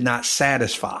 porn did not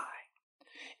satisfy.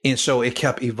 And so it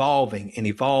kept evolving and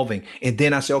evolving. And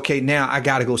then I said, okay, now I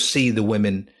got to go see the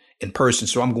women in person.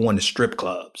 So I'm going to strip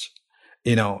clubs,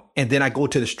 and then I go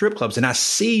to the strip clubs and I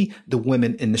see the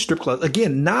women in the strip clubs.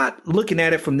 Again, not looking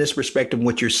at it from this perspective,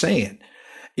 what you're saying,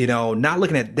 not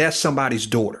looking at that's somebody's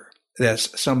daughter.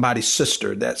 That's somebody's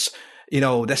sister. That's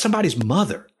somebody's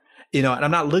mother. And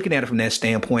I'm not looking at it from that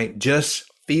standpoint, just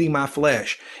feeding my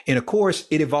flesh. And of course,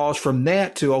 it evolves from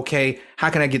that to, okay, how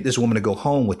can I get this woman to go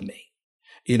home with me,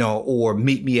 or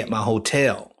meet me at my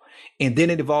hotel? And then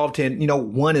it evolved to,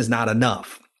 one is not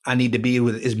enough. I need to be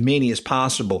with as many as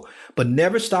possible, but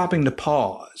never stopping to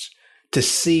pause to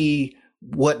see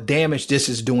what damage this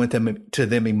is doing to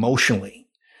them emotionally.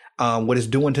 what it's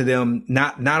doing to them,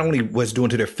 not only what it's doing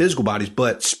to their physical bodies,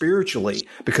 but spiritually,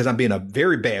 because I'm being a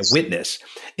very bad witness.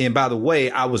 And by the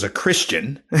way, I was a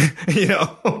Christian,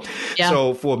 Yeah.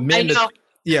 So for men to,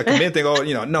 yeah, men think, oh,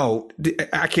 no,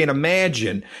 I can't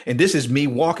imagine. And this is me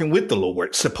walking with the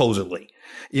Lord, supposedly,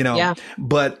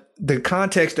 but the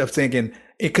context of thinking,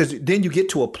 because then you get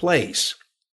to a place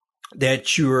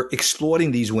that you're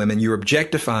exploiting these women, you're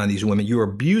objectifying these women, you're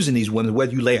abusing these women,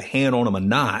 whether you lay a hand on them or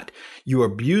not, you're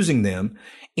abusing them.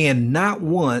 And not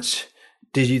once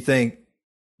did you think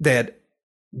that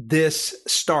this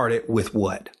started with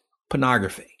what?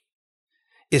 Pornography.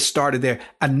 It started there.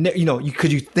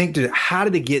 Could you think that, how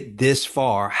did it get this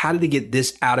far? How did it get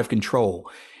this out of control?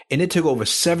 And it took over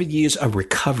 7 years of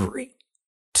recovery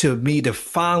to me to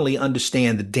finally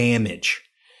understand the damage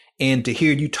and to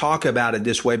hear you talk about it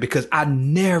this way, because I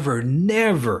never,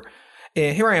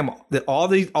 and here I am, all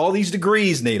these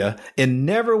degrees, Nita, and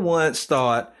never once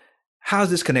thought,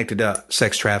 how's this connected to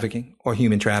sex trafficking or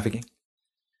human trafficking?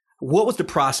 What was the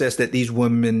process that these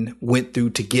women went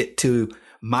through to get to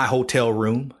my hotel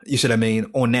room? You see what I mean?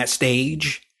 On that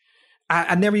stage,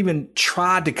 I never even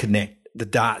tried to connect the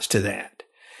dots to that.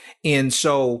 And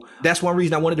so that's one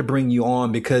reason I wanted to bring you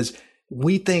on, because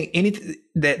we think anything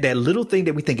that little thing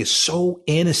that we think is so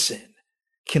innocent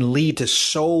can lead to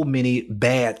so many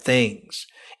bad things.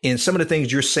 And some of the things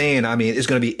you're saying, I mean, it's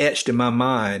going to be etched in my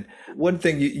mind. One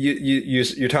thing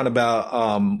you're talking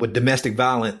about with domestic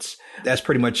violence, that's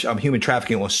pretty much human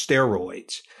trafficking on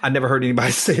steroids. I never heard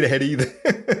anybody say that either.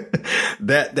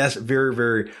 That's very,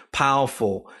 very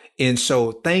powerful. And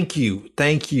so thank you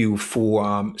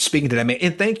for speaking to that, man,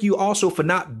 and thank you also for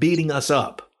not beating us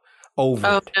up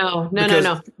over it.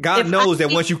 No. God knows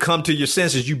that once you come to your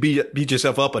senses, you beat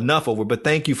yourself up enough over it. But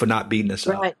thank you for not beating us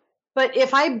up. But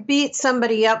if I beat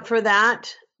somebody up for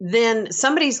that, then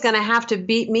somebody's going to have to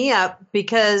beat me up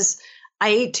because I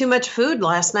ate too much food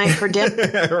last night for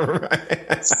dinner.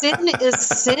 Right. Sin is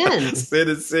sin. Sin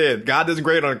is sin. God isn't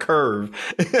great on a curve.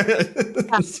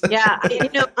 Yeah.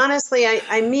 Honestly,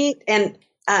 I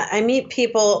meet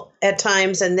people at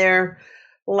times, and they're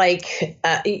like,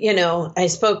 I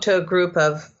spoke to a group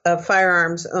of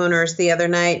firearms owners the other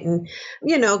night, and,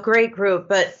 great group.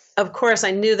 But of course,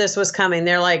 I knew this was coming.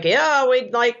 They're like, yeah,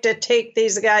 we'd like to take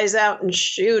these guys out and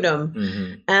shoot them.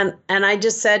 Mm-hmm. And I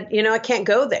just said, I can't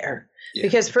go there. Yeah.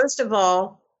 Because first of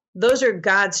all, those are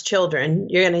God's children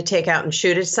you're going to take out and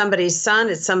shoot. It's somebody's son.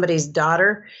 It's somebody's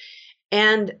daughter.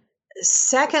 And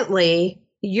secondly,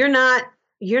 you're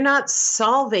not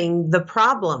solving the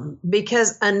problem,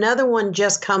 because another one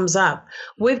just comes up.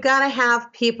 We've got to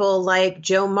have people like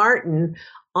Joe Martin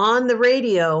on the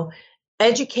radio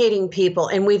educating people,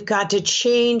 and we've got to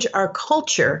change our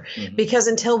culture, mm-hmm. because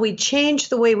until we change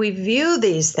the way we view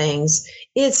these things,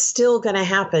 it's still going to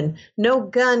happen. No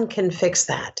gun can fix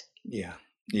that. Yeah.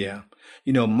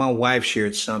 My wife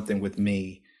shared something with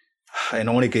me, and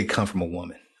only could come from a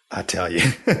woman, I tell you,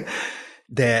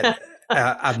 that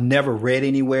I've never read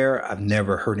anywhere. I've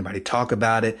never heard anybody talk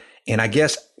about it. And I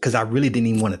guess because I really didn't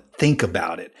even want to think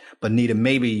about it. But Nita,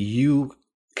 maybe you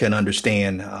can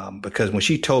understand, because when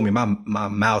she told me, my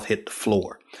mouth hit the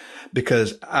floor,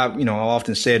 because I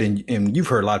often said, and you've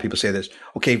heard a lot of people say this,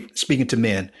 okay, speaking to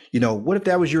men, what if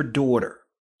that was your daughter?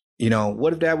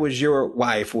 What if that was your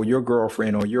wife or your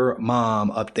girlfriend or your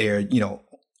mom up there,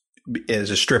 as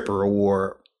a stripper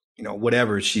or,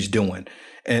 whatever she's doing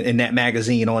in that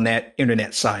magazine, on that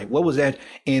internet site? What was that?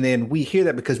 And then we hear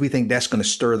that because we think that's going to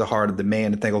stir the heart of the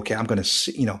man to think, okay, I'm going to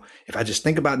see, if I just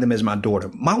think about them as my daughter.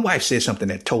 My wife said something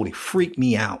that totally freaked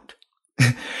me out.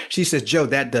 She says, Joe,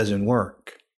 that doesn't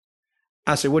work.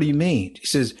 I said, what do you mean? She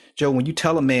says, Joe, when you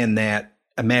tell a man that,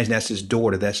 imagine that's his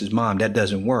daughter, that's his mom, that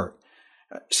doesn't work.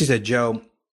 She said, Joe,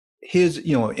 here's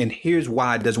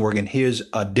why it doesn't work. And here's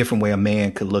a different way a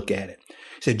man could look at it.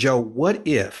 She said, Joe, what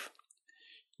if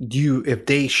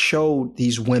they showed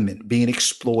these women being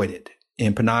exploited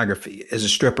in pornography as a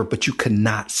stripper, but you could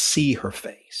not see her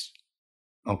face?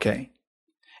 Okay.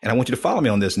 And I want you to follow me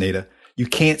on this, Nita. You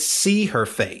can't see her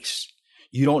face.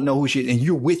 You don't know who she is. And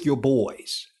you're with your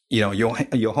boys, your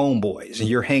homeboys, and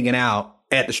you're hanging out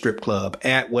at the strip club,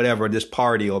 at whatever, this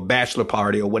party or bachelor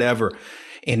party or whatever.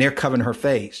 And they're covering her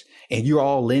face and you're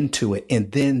all into it.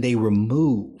 And then they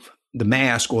remove the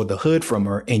mask or the hood from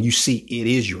her and you see it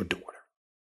is your daughter.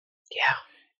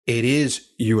 Yeah. It is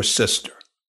your sister.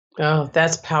 Oh,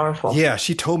 that's powerful. Yeah.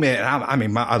 She told me, and I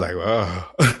was like,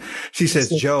 oh. She says,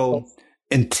 Joe,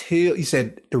 he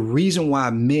said, the reason why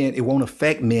it won't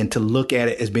affect men to look at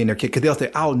it as being their kid, because they'll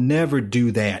say, I'll never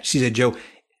do that. She said, Joe,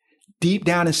 deep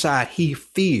down inside, he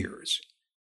fears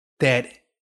that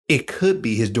it could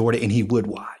be his daughter and he would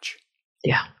watch.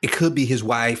 Yeah. It could be his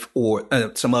wife or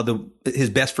his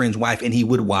best friend's wife, and he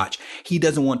would watch. He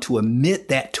doesn't want to admit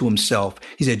that to himself.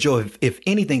 He said, Joe, if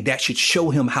anything, that should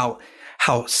show him how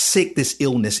sick this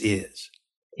illness is.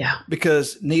 Yeah.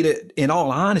 Because Nita, in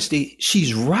all honesty,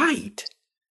 she's right.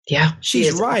 Yeah.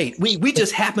 She's right. We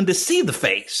just happen to see the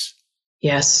face.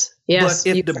 Yes. Yes.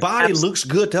 But if the body looks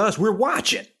good to us, we're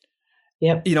watching.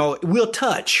 Yep. We'll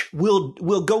touch. We'll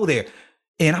go there.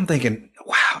 And I'm thinking,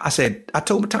 wow. I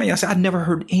told Tanya, I said, I've never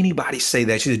heard anybody say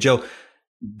that. She said, Joe,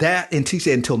 and she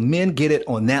said, until men get it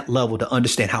on that level to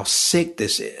understand how sick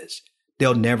this is,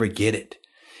 they'll never get it.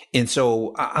 And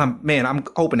so I'm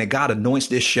hoping that God anoints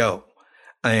this show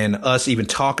and us even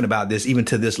talking about this, even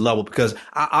to this level, because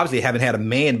I obviously haven't had a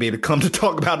man be able to come to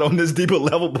talk about it on this deeper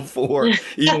level before,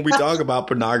 even when we talk about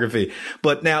pornography.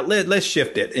 But now let's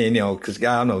shift it. And, because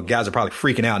I don't know, guys are probably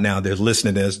freaking out now. They're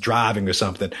listening to this driving or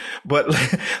something. But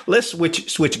let's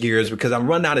switch gears, because I'm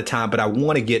running out of time, but I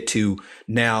want to get to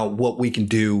now what we can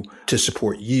do to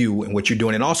support you and what you're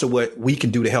doing, and also what we can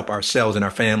do to help ourselves and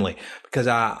our family. Because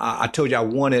I told you I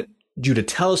wanted you to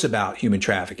tell us about human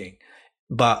trafficking,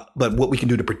 but what we can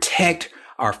do to protect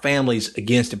our families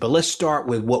against it. But let's start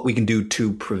with what we can do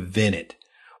to prevent it.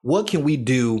 What can we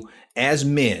do as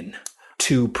men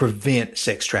to prevent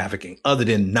sex trafficking other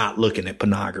than not looking at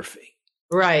pornography?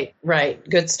 Right.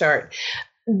 Good start.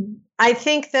 I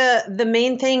think the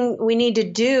main thing we need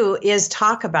to do is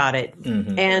talk about it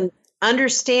and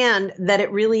understand that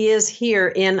it really is here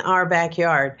in our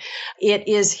backyard. It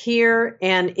is here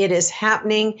and it is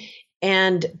happening,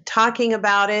 and talking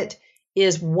about it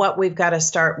is what we've got to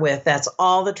start with. That's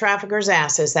all the traffickers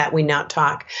ask, is that we not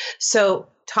talk. So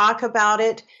talk about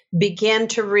it, begin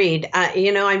to read.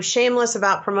 I'm shameless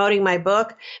about promoting my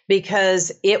book,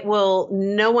 because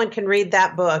no one can read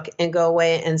that book and go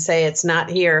away and say it's not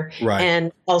here, right,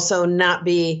 and also not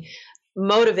be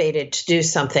motivated to do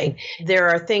something. There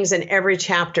are things in every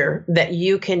chapter that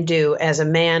you can do as a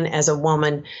man, as a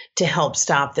woman, to help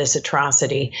stop this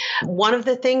atrocity. One of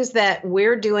the things that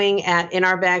we're doing in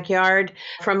our backyard,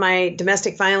 from my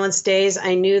domestic violence days,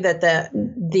 I knew that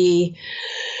the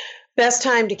best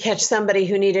time to catch somebody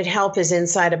who needed help is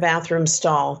inside a bathroom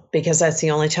stall, because that's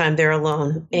the only time they're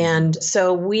alone. And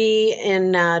so we,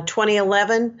 in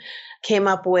 2011, came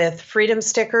up with freedom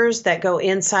stickers that go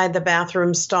inside the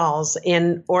bathroom stalls.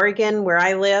 In Oregon, where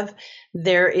I live,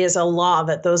 there is a law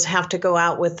that those have to go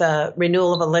out with a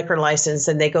renewal of a liquor license,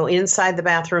 and they go inside the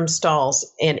bathroom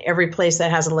stalls in every place that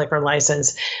has a liquor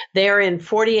license. They are in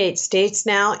 48 states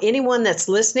now. Anyone that's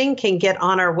listening can get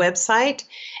on our website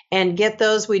and get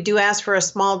those. We do ask for a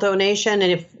small donation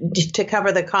and to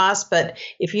cover the cost, but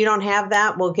if you don't have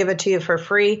that, we'll give it to you for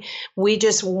free. We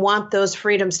just want those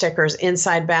freedom stickers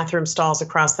inside bathroom stalls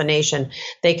across the nation.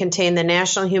 They contain the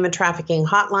National Human Trafficking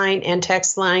Hotline and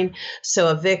text line, so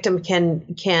a victim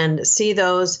can see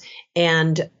those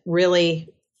and really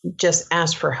just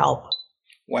ask for help.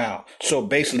 Wow. So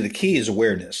basically the key is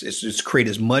awareness. It's just create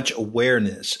as much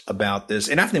awareness about this.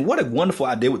 And I think what a wonderful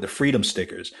idea with the freedom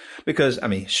stickers, because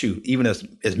shoot, even as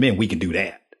men, we can do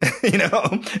that.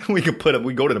 We can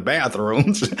we go to the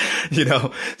bathrooms,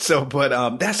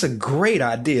 but that's a great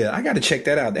idea. I got to check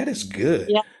that out. That is good.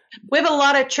 Yeah. We have a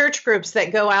lot of church groups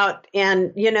that go out,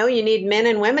 and, you need men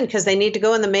and women because they need to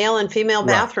go in the male and female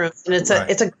bathrooms. And it's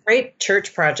a great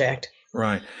church project.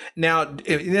 Right. Now,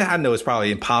 I know it's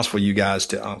probably impossible for you guys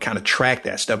to kind of track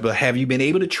that stuff, but have you been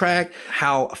able to track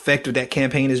how effective that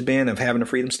campaign has been of having the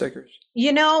freedom stickers?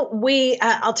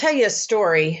 I'll tell you a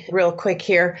story real quick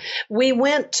here. We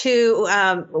went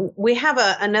to, we have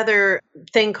another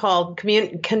thing called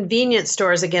convenience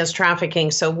stores against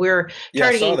trafficking. So we're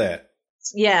targeting. I saw that.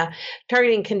 Yeah,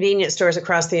 targeting convenience stores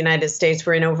across the United States.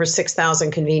 We're in over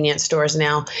 6,000 convenience stores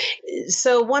now.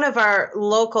 So one of our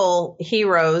local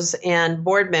heroes and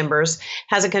board members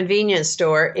has a convenience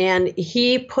store, and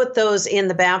he put those in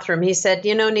the bathroom. He said,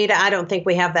 Nita, I don't think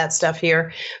we have that stuff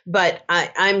here, but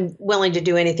I'm willing to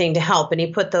do anything to help. And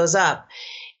he put those up.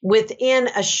 Within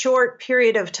a short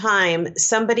period of time,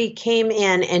 somebody came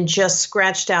in and just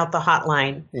scratched out the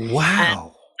hotline.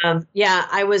 Wow.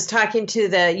 I was talking to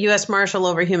the U.S. Marshal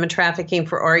over human trafficking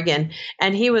for Oregon,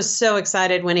 and he was so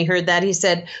excited when he heard that. He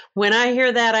said, when I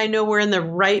hear that, I know we're in the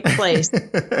right place.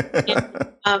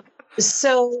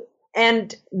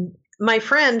 And my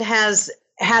friend has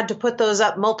had to put those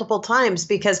up multiple times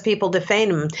because people defame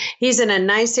him. He's in a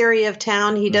nice area of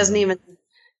town. He doesn't even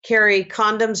carry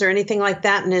condoms or anything like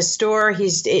that in his store.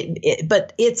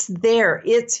 But it's there.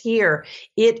 It's here.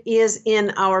 It is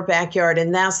in our backyard.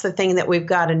 And that's the thing that we've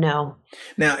got to know.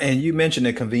 Now, and you mentioned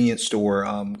a convenience store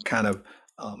kind of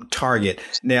target.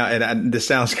 Now, this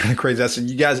sounds kind of crazy. I said,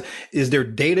 you guys, is there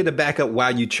data to back up why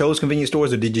you chose convenience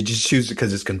stores, or did you just choose it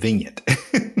because it's convenient?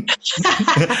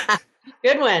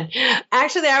 Good one.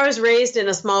 Actually, I was raised in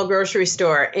a small grocery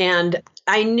store, and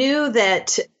I knew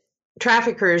that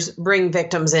traffickers bring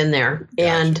victims in there. Gotcha.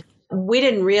 And we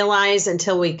didn't realize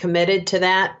until we committed to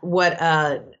that what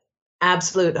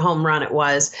absolute home run it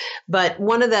was. But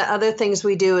one of the other things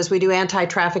we do is we do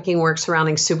anti-trafficking work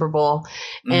surrounding Super Bowl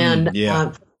and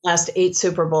last 8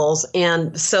 Super Bowls.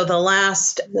 And so the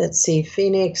last,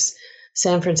 Phoenix,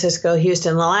 San Francisco,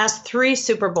 Houston, the last 3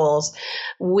 Super Bowls,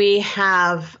 we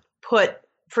have put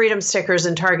freedom stickers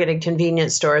in targeted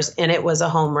convenience stores, and it was a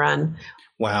home run.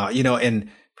 Wow. And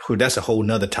that's a whole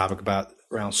nother topic about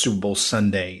around Super Bowl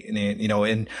Sunday.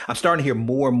 And I'm starting to hear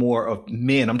more and more of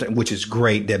men, which is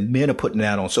great, that men are putting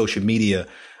that on social media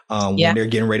when they're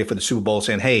getting ready for the Super Bowl,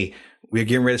 saying, hey, we're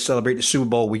getting ready to celebrate the Super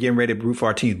Bowl. We're getting ready to root for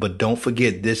our teams. But don't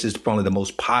forget, this is probably the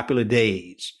most popular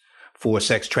days for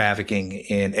sex trafficking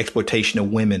and exploitation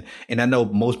of women. And I know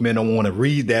most men don't want to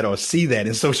read that or see that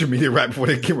in social media right before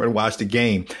they get ready to watch the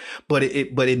game. But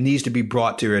it needs to be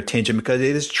brought to your attention because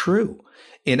it is true.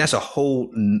 And that's a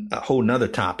whole nother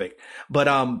topic.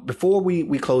 But before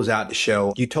we close out the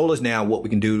show, you told us now what we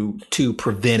can do to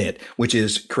prevent it, which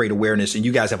is create awareness. And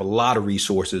you guys have a lot of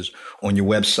resources on your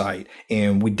website,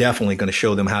 and we're definitely going to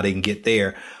show them how they can get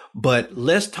there. But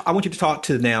I want you to talk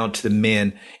to the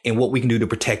men and what we can do to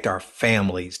protect our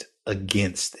families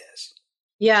against this.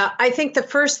 Yeah, I think the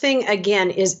first thing,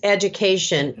 again, is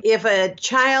education. If a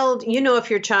child, if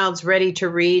your child's ready to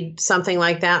read something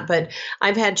like that, but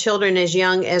I've had children as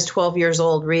young as 12 years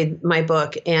old read my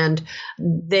book, and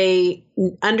they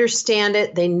understand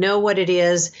it, they know what it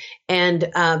is, and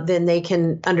then they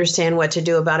can understand what to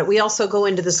do about it. We also go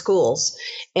into the schools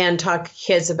and talk to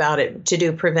kids about it to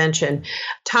do prevention.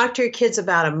 Talk to your kids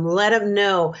about them. Let them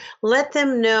know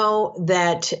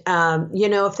that,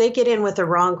 if they get in with the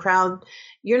wrong crowd,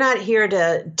 you're not here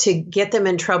to get them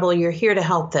in trouble. You're here to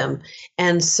help them.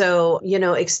 And so,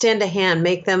 extend a hand,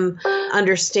 make them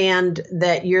understand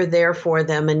that you're there for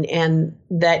them and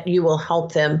that you will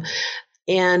help them.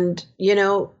 And,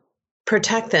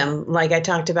 protect them, like I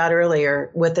talked about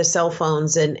earlier, with the cell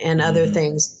phones and other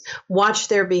things. Watch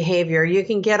their behavior. You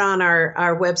can get on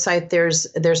our website.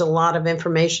 There's a lot of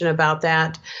information about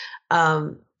that.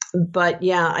 But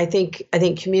yeah, I think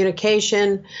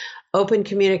communication, open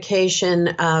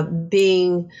communication,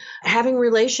 having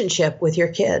relationship with your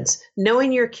kids,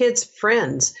 knowing your kids'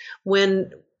 friends.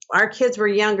 When our kids were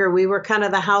younger, we were kind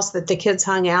of the house that the kids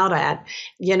hung out at.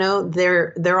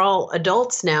 They're all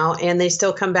adults now, and they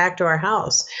still come back to our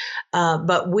house.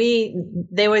 But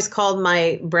they always called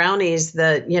my brownies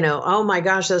oh my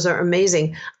gosh, those are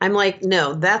amazing. I'm like,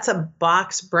 no, that's a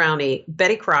box brownie,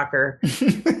 Betty Crocker.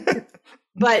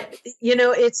 But,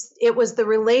 it was the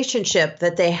relationship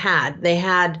that they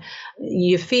had.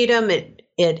 You feed them,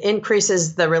 it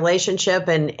increases the relationship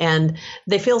and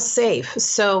they feel safe.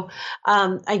 So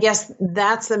I guess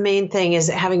that's the main thing, is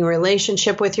having a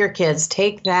relationship with your kids.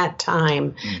 Take that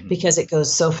time because it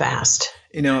goes so fast.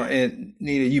 And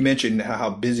Nita, you mentioned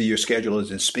how busy your schedule is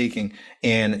in speaking.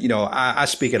 And, I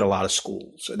speak at a lot of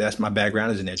schools. So that's my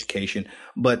background is in education.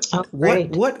 But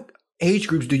what age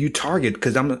groups do you target?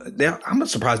 Because I'm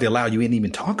surprised they allow you to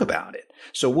even talk about it.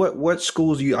 So what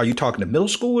schools are you talking to? Middle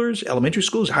schoolers, elementary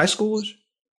schools, high schoolers?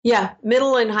 Yeah,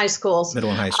 middle and high schools. Middle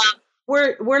and high school.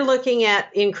 We're looking at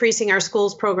increasing our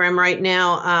schools program right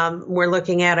now. We're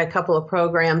looking at a couple of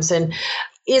programs, and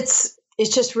it's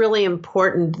just really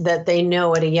important that they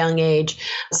know at a young age.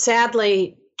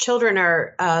 Sadly, children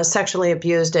are sexually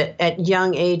abused at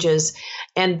young ages,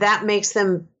 and that makes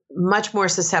them much more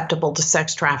susceptible to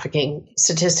sex trafficking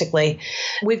statistically.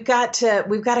 We've got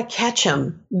to catch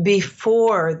them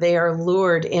before they are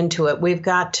lured into it. We've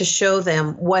got to show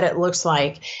them what it looks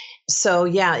like. So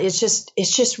yeah, it's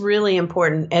just really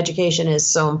important. Education is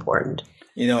so important.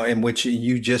 In which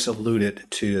you just alluded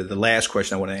to the last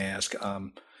question I want to ask.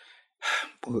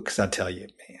 Because I tell you,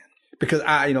 man, because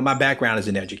my background is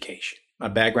in education. My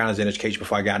background is in education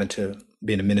before I got into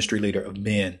being a ministry leader of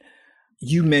men.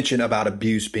 You mentioned about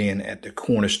abuse being at the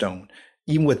cornerstone.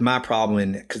 Even with my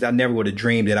problem, because I never would have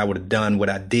dreamed that I would have done what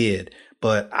I did,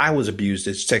 but I was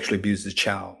sexually abused as a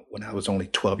child when I was only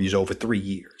 12 years old for 3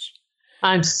 years.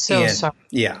 I'm so sorry.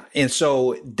 Yeah. And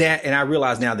so and I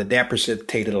realize now that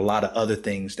precipitated a lot of other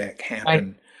things that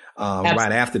happened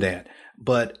right after that.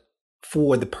 But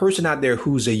for the person out there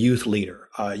who's a youth leader,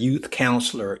 a youth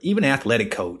counselor, even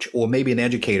athletic coach, or maybe an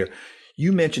educator,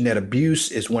 you mentioned that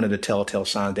abuse is one of the telltale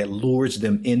signs that lures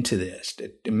them into this,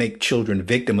 to make children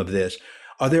victim of this.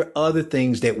 Are there other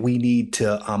things that we need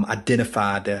to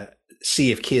identify to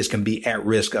see if kids can be at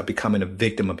risk of becoming a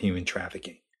victim of human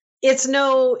trafficking? It's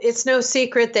no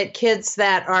secret that kids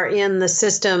that are in the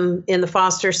system, in the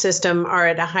foster system, are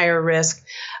at a higher risk.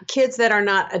 Kids that are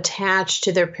not attached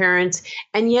to their parents.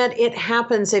 And yet it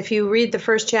happens. If you read the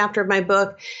first chapter of my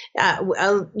book,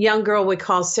 a young girl we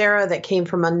call Sarah that came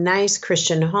from a nice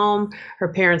Christian home, her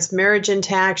parents' marriage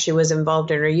intact. She was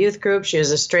involved in her youth group. She was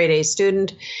a straight A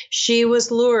student. She was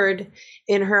lured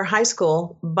in her high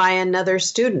school by another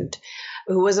student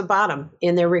who was a bottom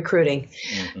in their recruiting.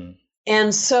 Mm-hmm.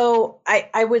 And so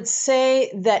I would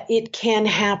say that it can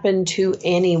happen to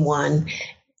anyone.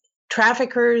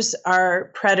 Traffickers are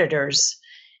predators.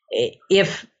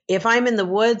 If I'm in the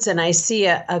woods and I see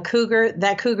a cougar,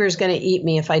 that cougar is going to eat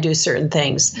me if I do certain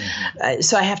things. Mm-hmm.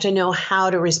 So I have to know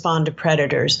how to respond to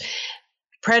predators.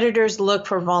 Predators look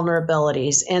for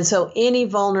vulnerabilities. And so any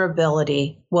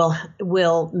vulnerability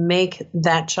will make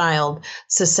that child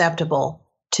susceptible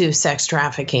to sex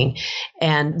trafficking.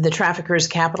 And the traffickers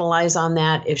capitalize on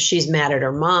that. If she's mad at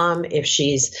her mom, if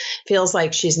she feels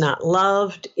like she's not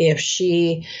loved, if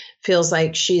she feels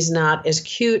like she's not as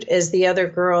cute as the other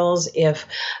girls, if,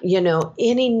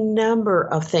 any number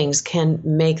of things can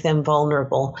make them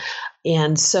vulnerable.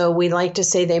 And so we like to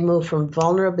say they move from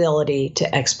vulnerability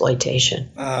to exploitation.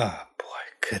 Ah, boy,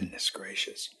 goodness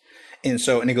gracious. And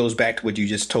it goes back to what you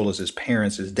just told us as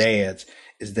parents, as dads,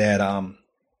 is that,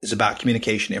 it's about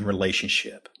communication and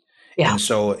relationship. Yeah. And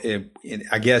so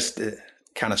I guess to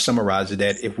kind of summarize it,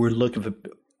 that if we're looking for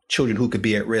children who could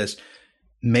be at risk,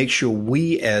 make sure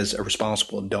we as a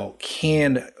responsible adult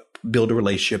can build a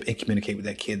relationship and communicate with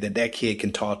that kid, that kid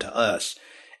can talk to us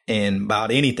and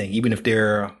about anything, even if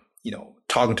they're,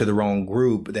 talking to the wrong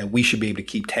group, that we should be able to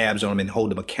keep tabs on them and hold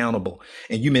them accountable.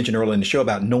 And you mentioned earlier in the show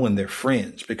about knowing their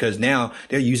friends, because now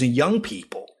they're using young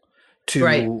people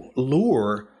to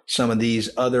lure some of these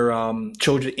other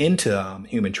children into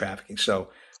human trafficking. So,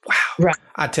 wow. Right.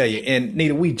 I tell you, and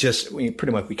Nita, we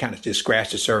kind of just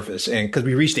scratched the surface, and because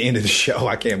we reached the end of the show,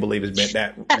 I can't believe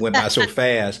that went by so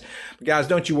fast. But guys,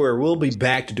 don't you worry. We'll be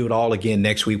back to do it all again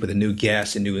next week with a new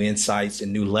guest and new insights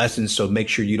and new lessons. So make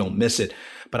sure you don't miss it.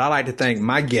 But I'd like to thank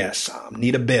my guest,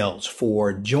 Nita Bells,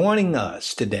 for joining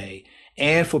us today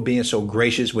and for being so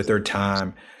gracious with her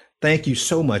time. Thank you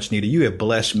so much, Nita. You have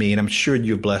blessed me, and I'm sure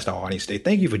you've blessed our audience today.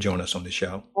 Thank you for joining us on the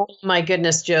show. Oh, my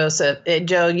goodness, Joseph.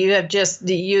 Joe, you have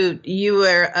you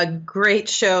were a great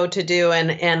show to do,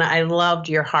 and I loved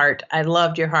your heart. I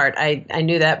loved your heart. I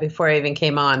knew that before I even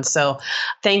came on. So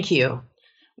thank you.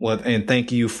 Well, and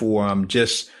thank you for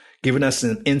just giving us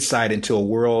an insight into a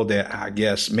world that I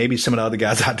guess maybe some of the other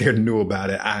guys out there knew about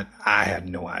it. I had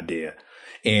no idea.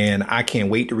 And I can't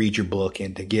wait to read your book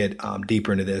and to get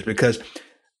deeper into this, because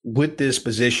with this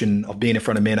position of being in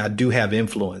front of men, I do have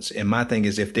influence. And my thing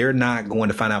is, if they're not going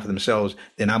to find out for themselves,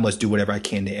 then I must do whatever I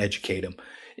can to educate them.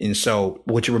 And so,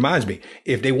 which reminds me,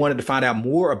 if they wanted to find out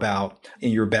more about In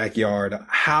Your Backyard,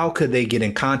 how could they get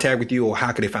in contact with you, or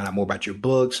how could they find out more about your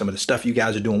book, some of the stuff you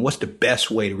guys are doing? What's the best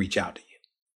way to reach out to you?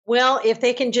 Well, if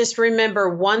they can just remember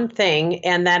one thing,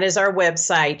 and that is our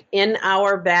website,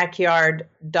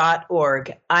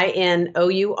 inourbackyard.org,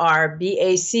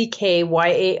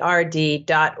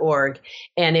 INOURBACKYARD.org.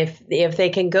 And if they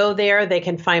can go there, they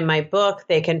can find my book.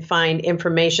 They can find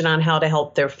information on how to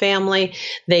help their family.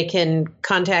 They can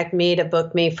contact me to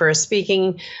book me for a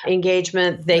speaking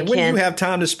engagement. When do you have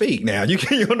time to speak now?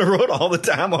 You're on the road all the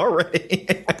time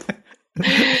already.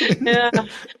 Yeah.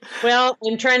 Well,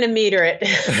 I'm trying to meter it.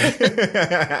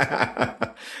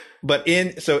 But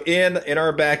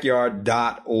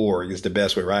inourbackyard.org is the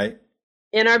best way, right?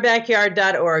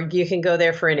 Inourbackyard.org. You can go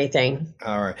there for anything.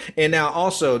 All right. And now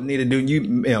also, Nita,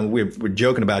 we're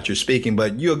joking about your speaking,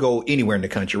 but you'll go anywhere in the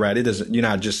country, right? You're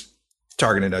not just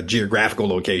targeting a geographical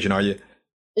location, are you?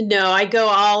 No, I go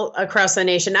all across the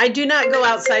nation. I do not go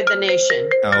outside the nation,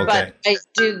 but I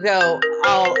do go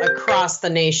all across the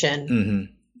nation. Mm-hmm.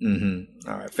 Mm-hmm.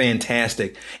 All right.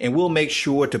 Fantastic. And we'll make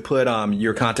sure to put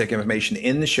your contact information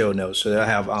in the show notes so they'll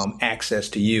have access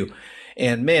to you.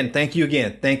 And men, thank you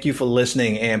again. Thank you for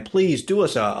listening. And please do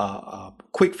us a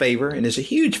quick favor, and it's a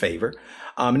huge favor.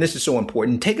 And this is so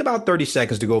important. Take about 30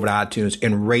 seconds to go over to iTunes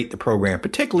and rate the program,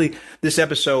 particularly this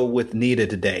episode with Nita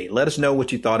today. Let us know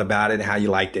what you thought about it and how you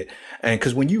liked it. And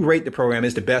because when you rate the program,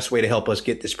 it's the best way to help us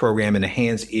get this program in the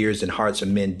hands, ears, and hearts of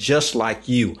men just like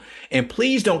you. And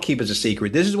please don't keep it a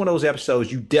secret. This is one of those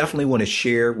episodes you definitely want to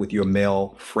share with your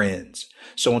male friends.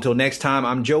 So until next time,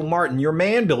 I'm Joe Martin, your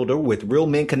man builder with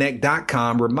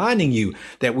RealMenConnect.com, reminding you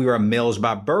that we are males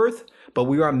by birth, but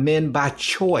we are men by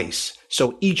choice.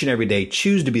 So each and every day,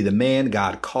 choose to be the man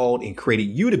God called and created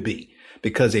you to be,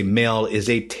 because a male is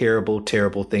a terrible,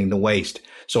 terrible thing to waste.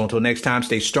 So until next time,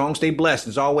 stay strong, stay blessed.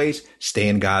 As always, stay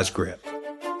in God's grip.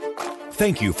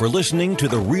 Thank you for listening to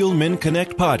the Real Men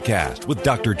Connect podcast with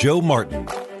Dr. Joe Martin.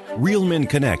 Real Men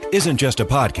Connect isn't just a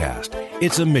podcast.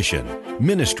 It's a mission,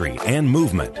 ministry, and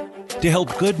movement to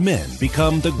help good men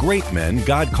become the great men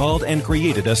God called and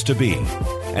created us to be.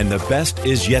 And the best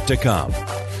is yet to come.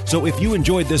 So if you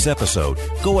enjoyed this episode,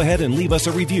 go ahead and leave us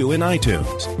a review in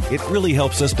iTunes. It really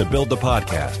helps us to build the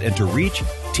podcast and to reach,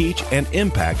 teach, and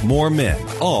impact more men,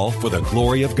 all for the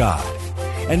glory of God.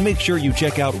 And make sure you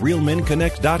check out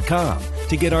realmenconnect.com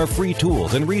to get our free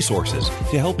tools and resources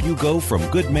to help you go from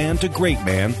good man to great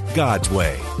man God's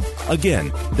way.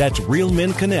 Again, that's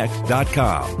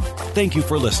realmenconnect.com. Thank you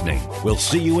for listening. We'll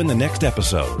see you in the next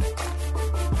episode.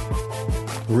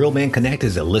 Real Men Connect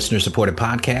is a listener-supported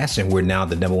podcast, and we're now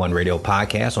the #1 radio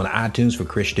podcast on iTunes for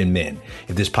Christian men.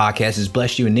 If this podcast has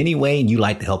blessed you in any way and you'd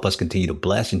like to help us continue to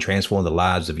bless and transform the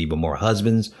lives of even more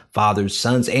husbands, fathers,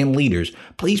 sons, and leaders,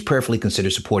 please prayerfully consider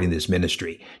supporting this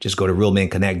ministry. Just go to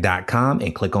realmenconnect.com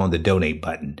and click on the donate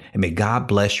button, and may God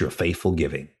bless your faithful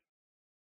giving.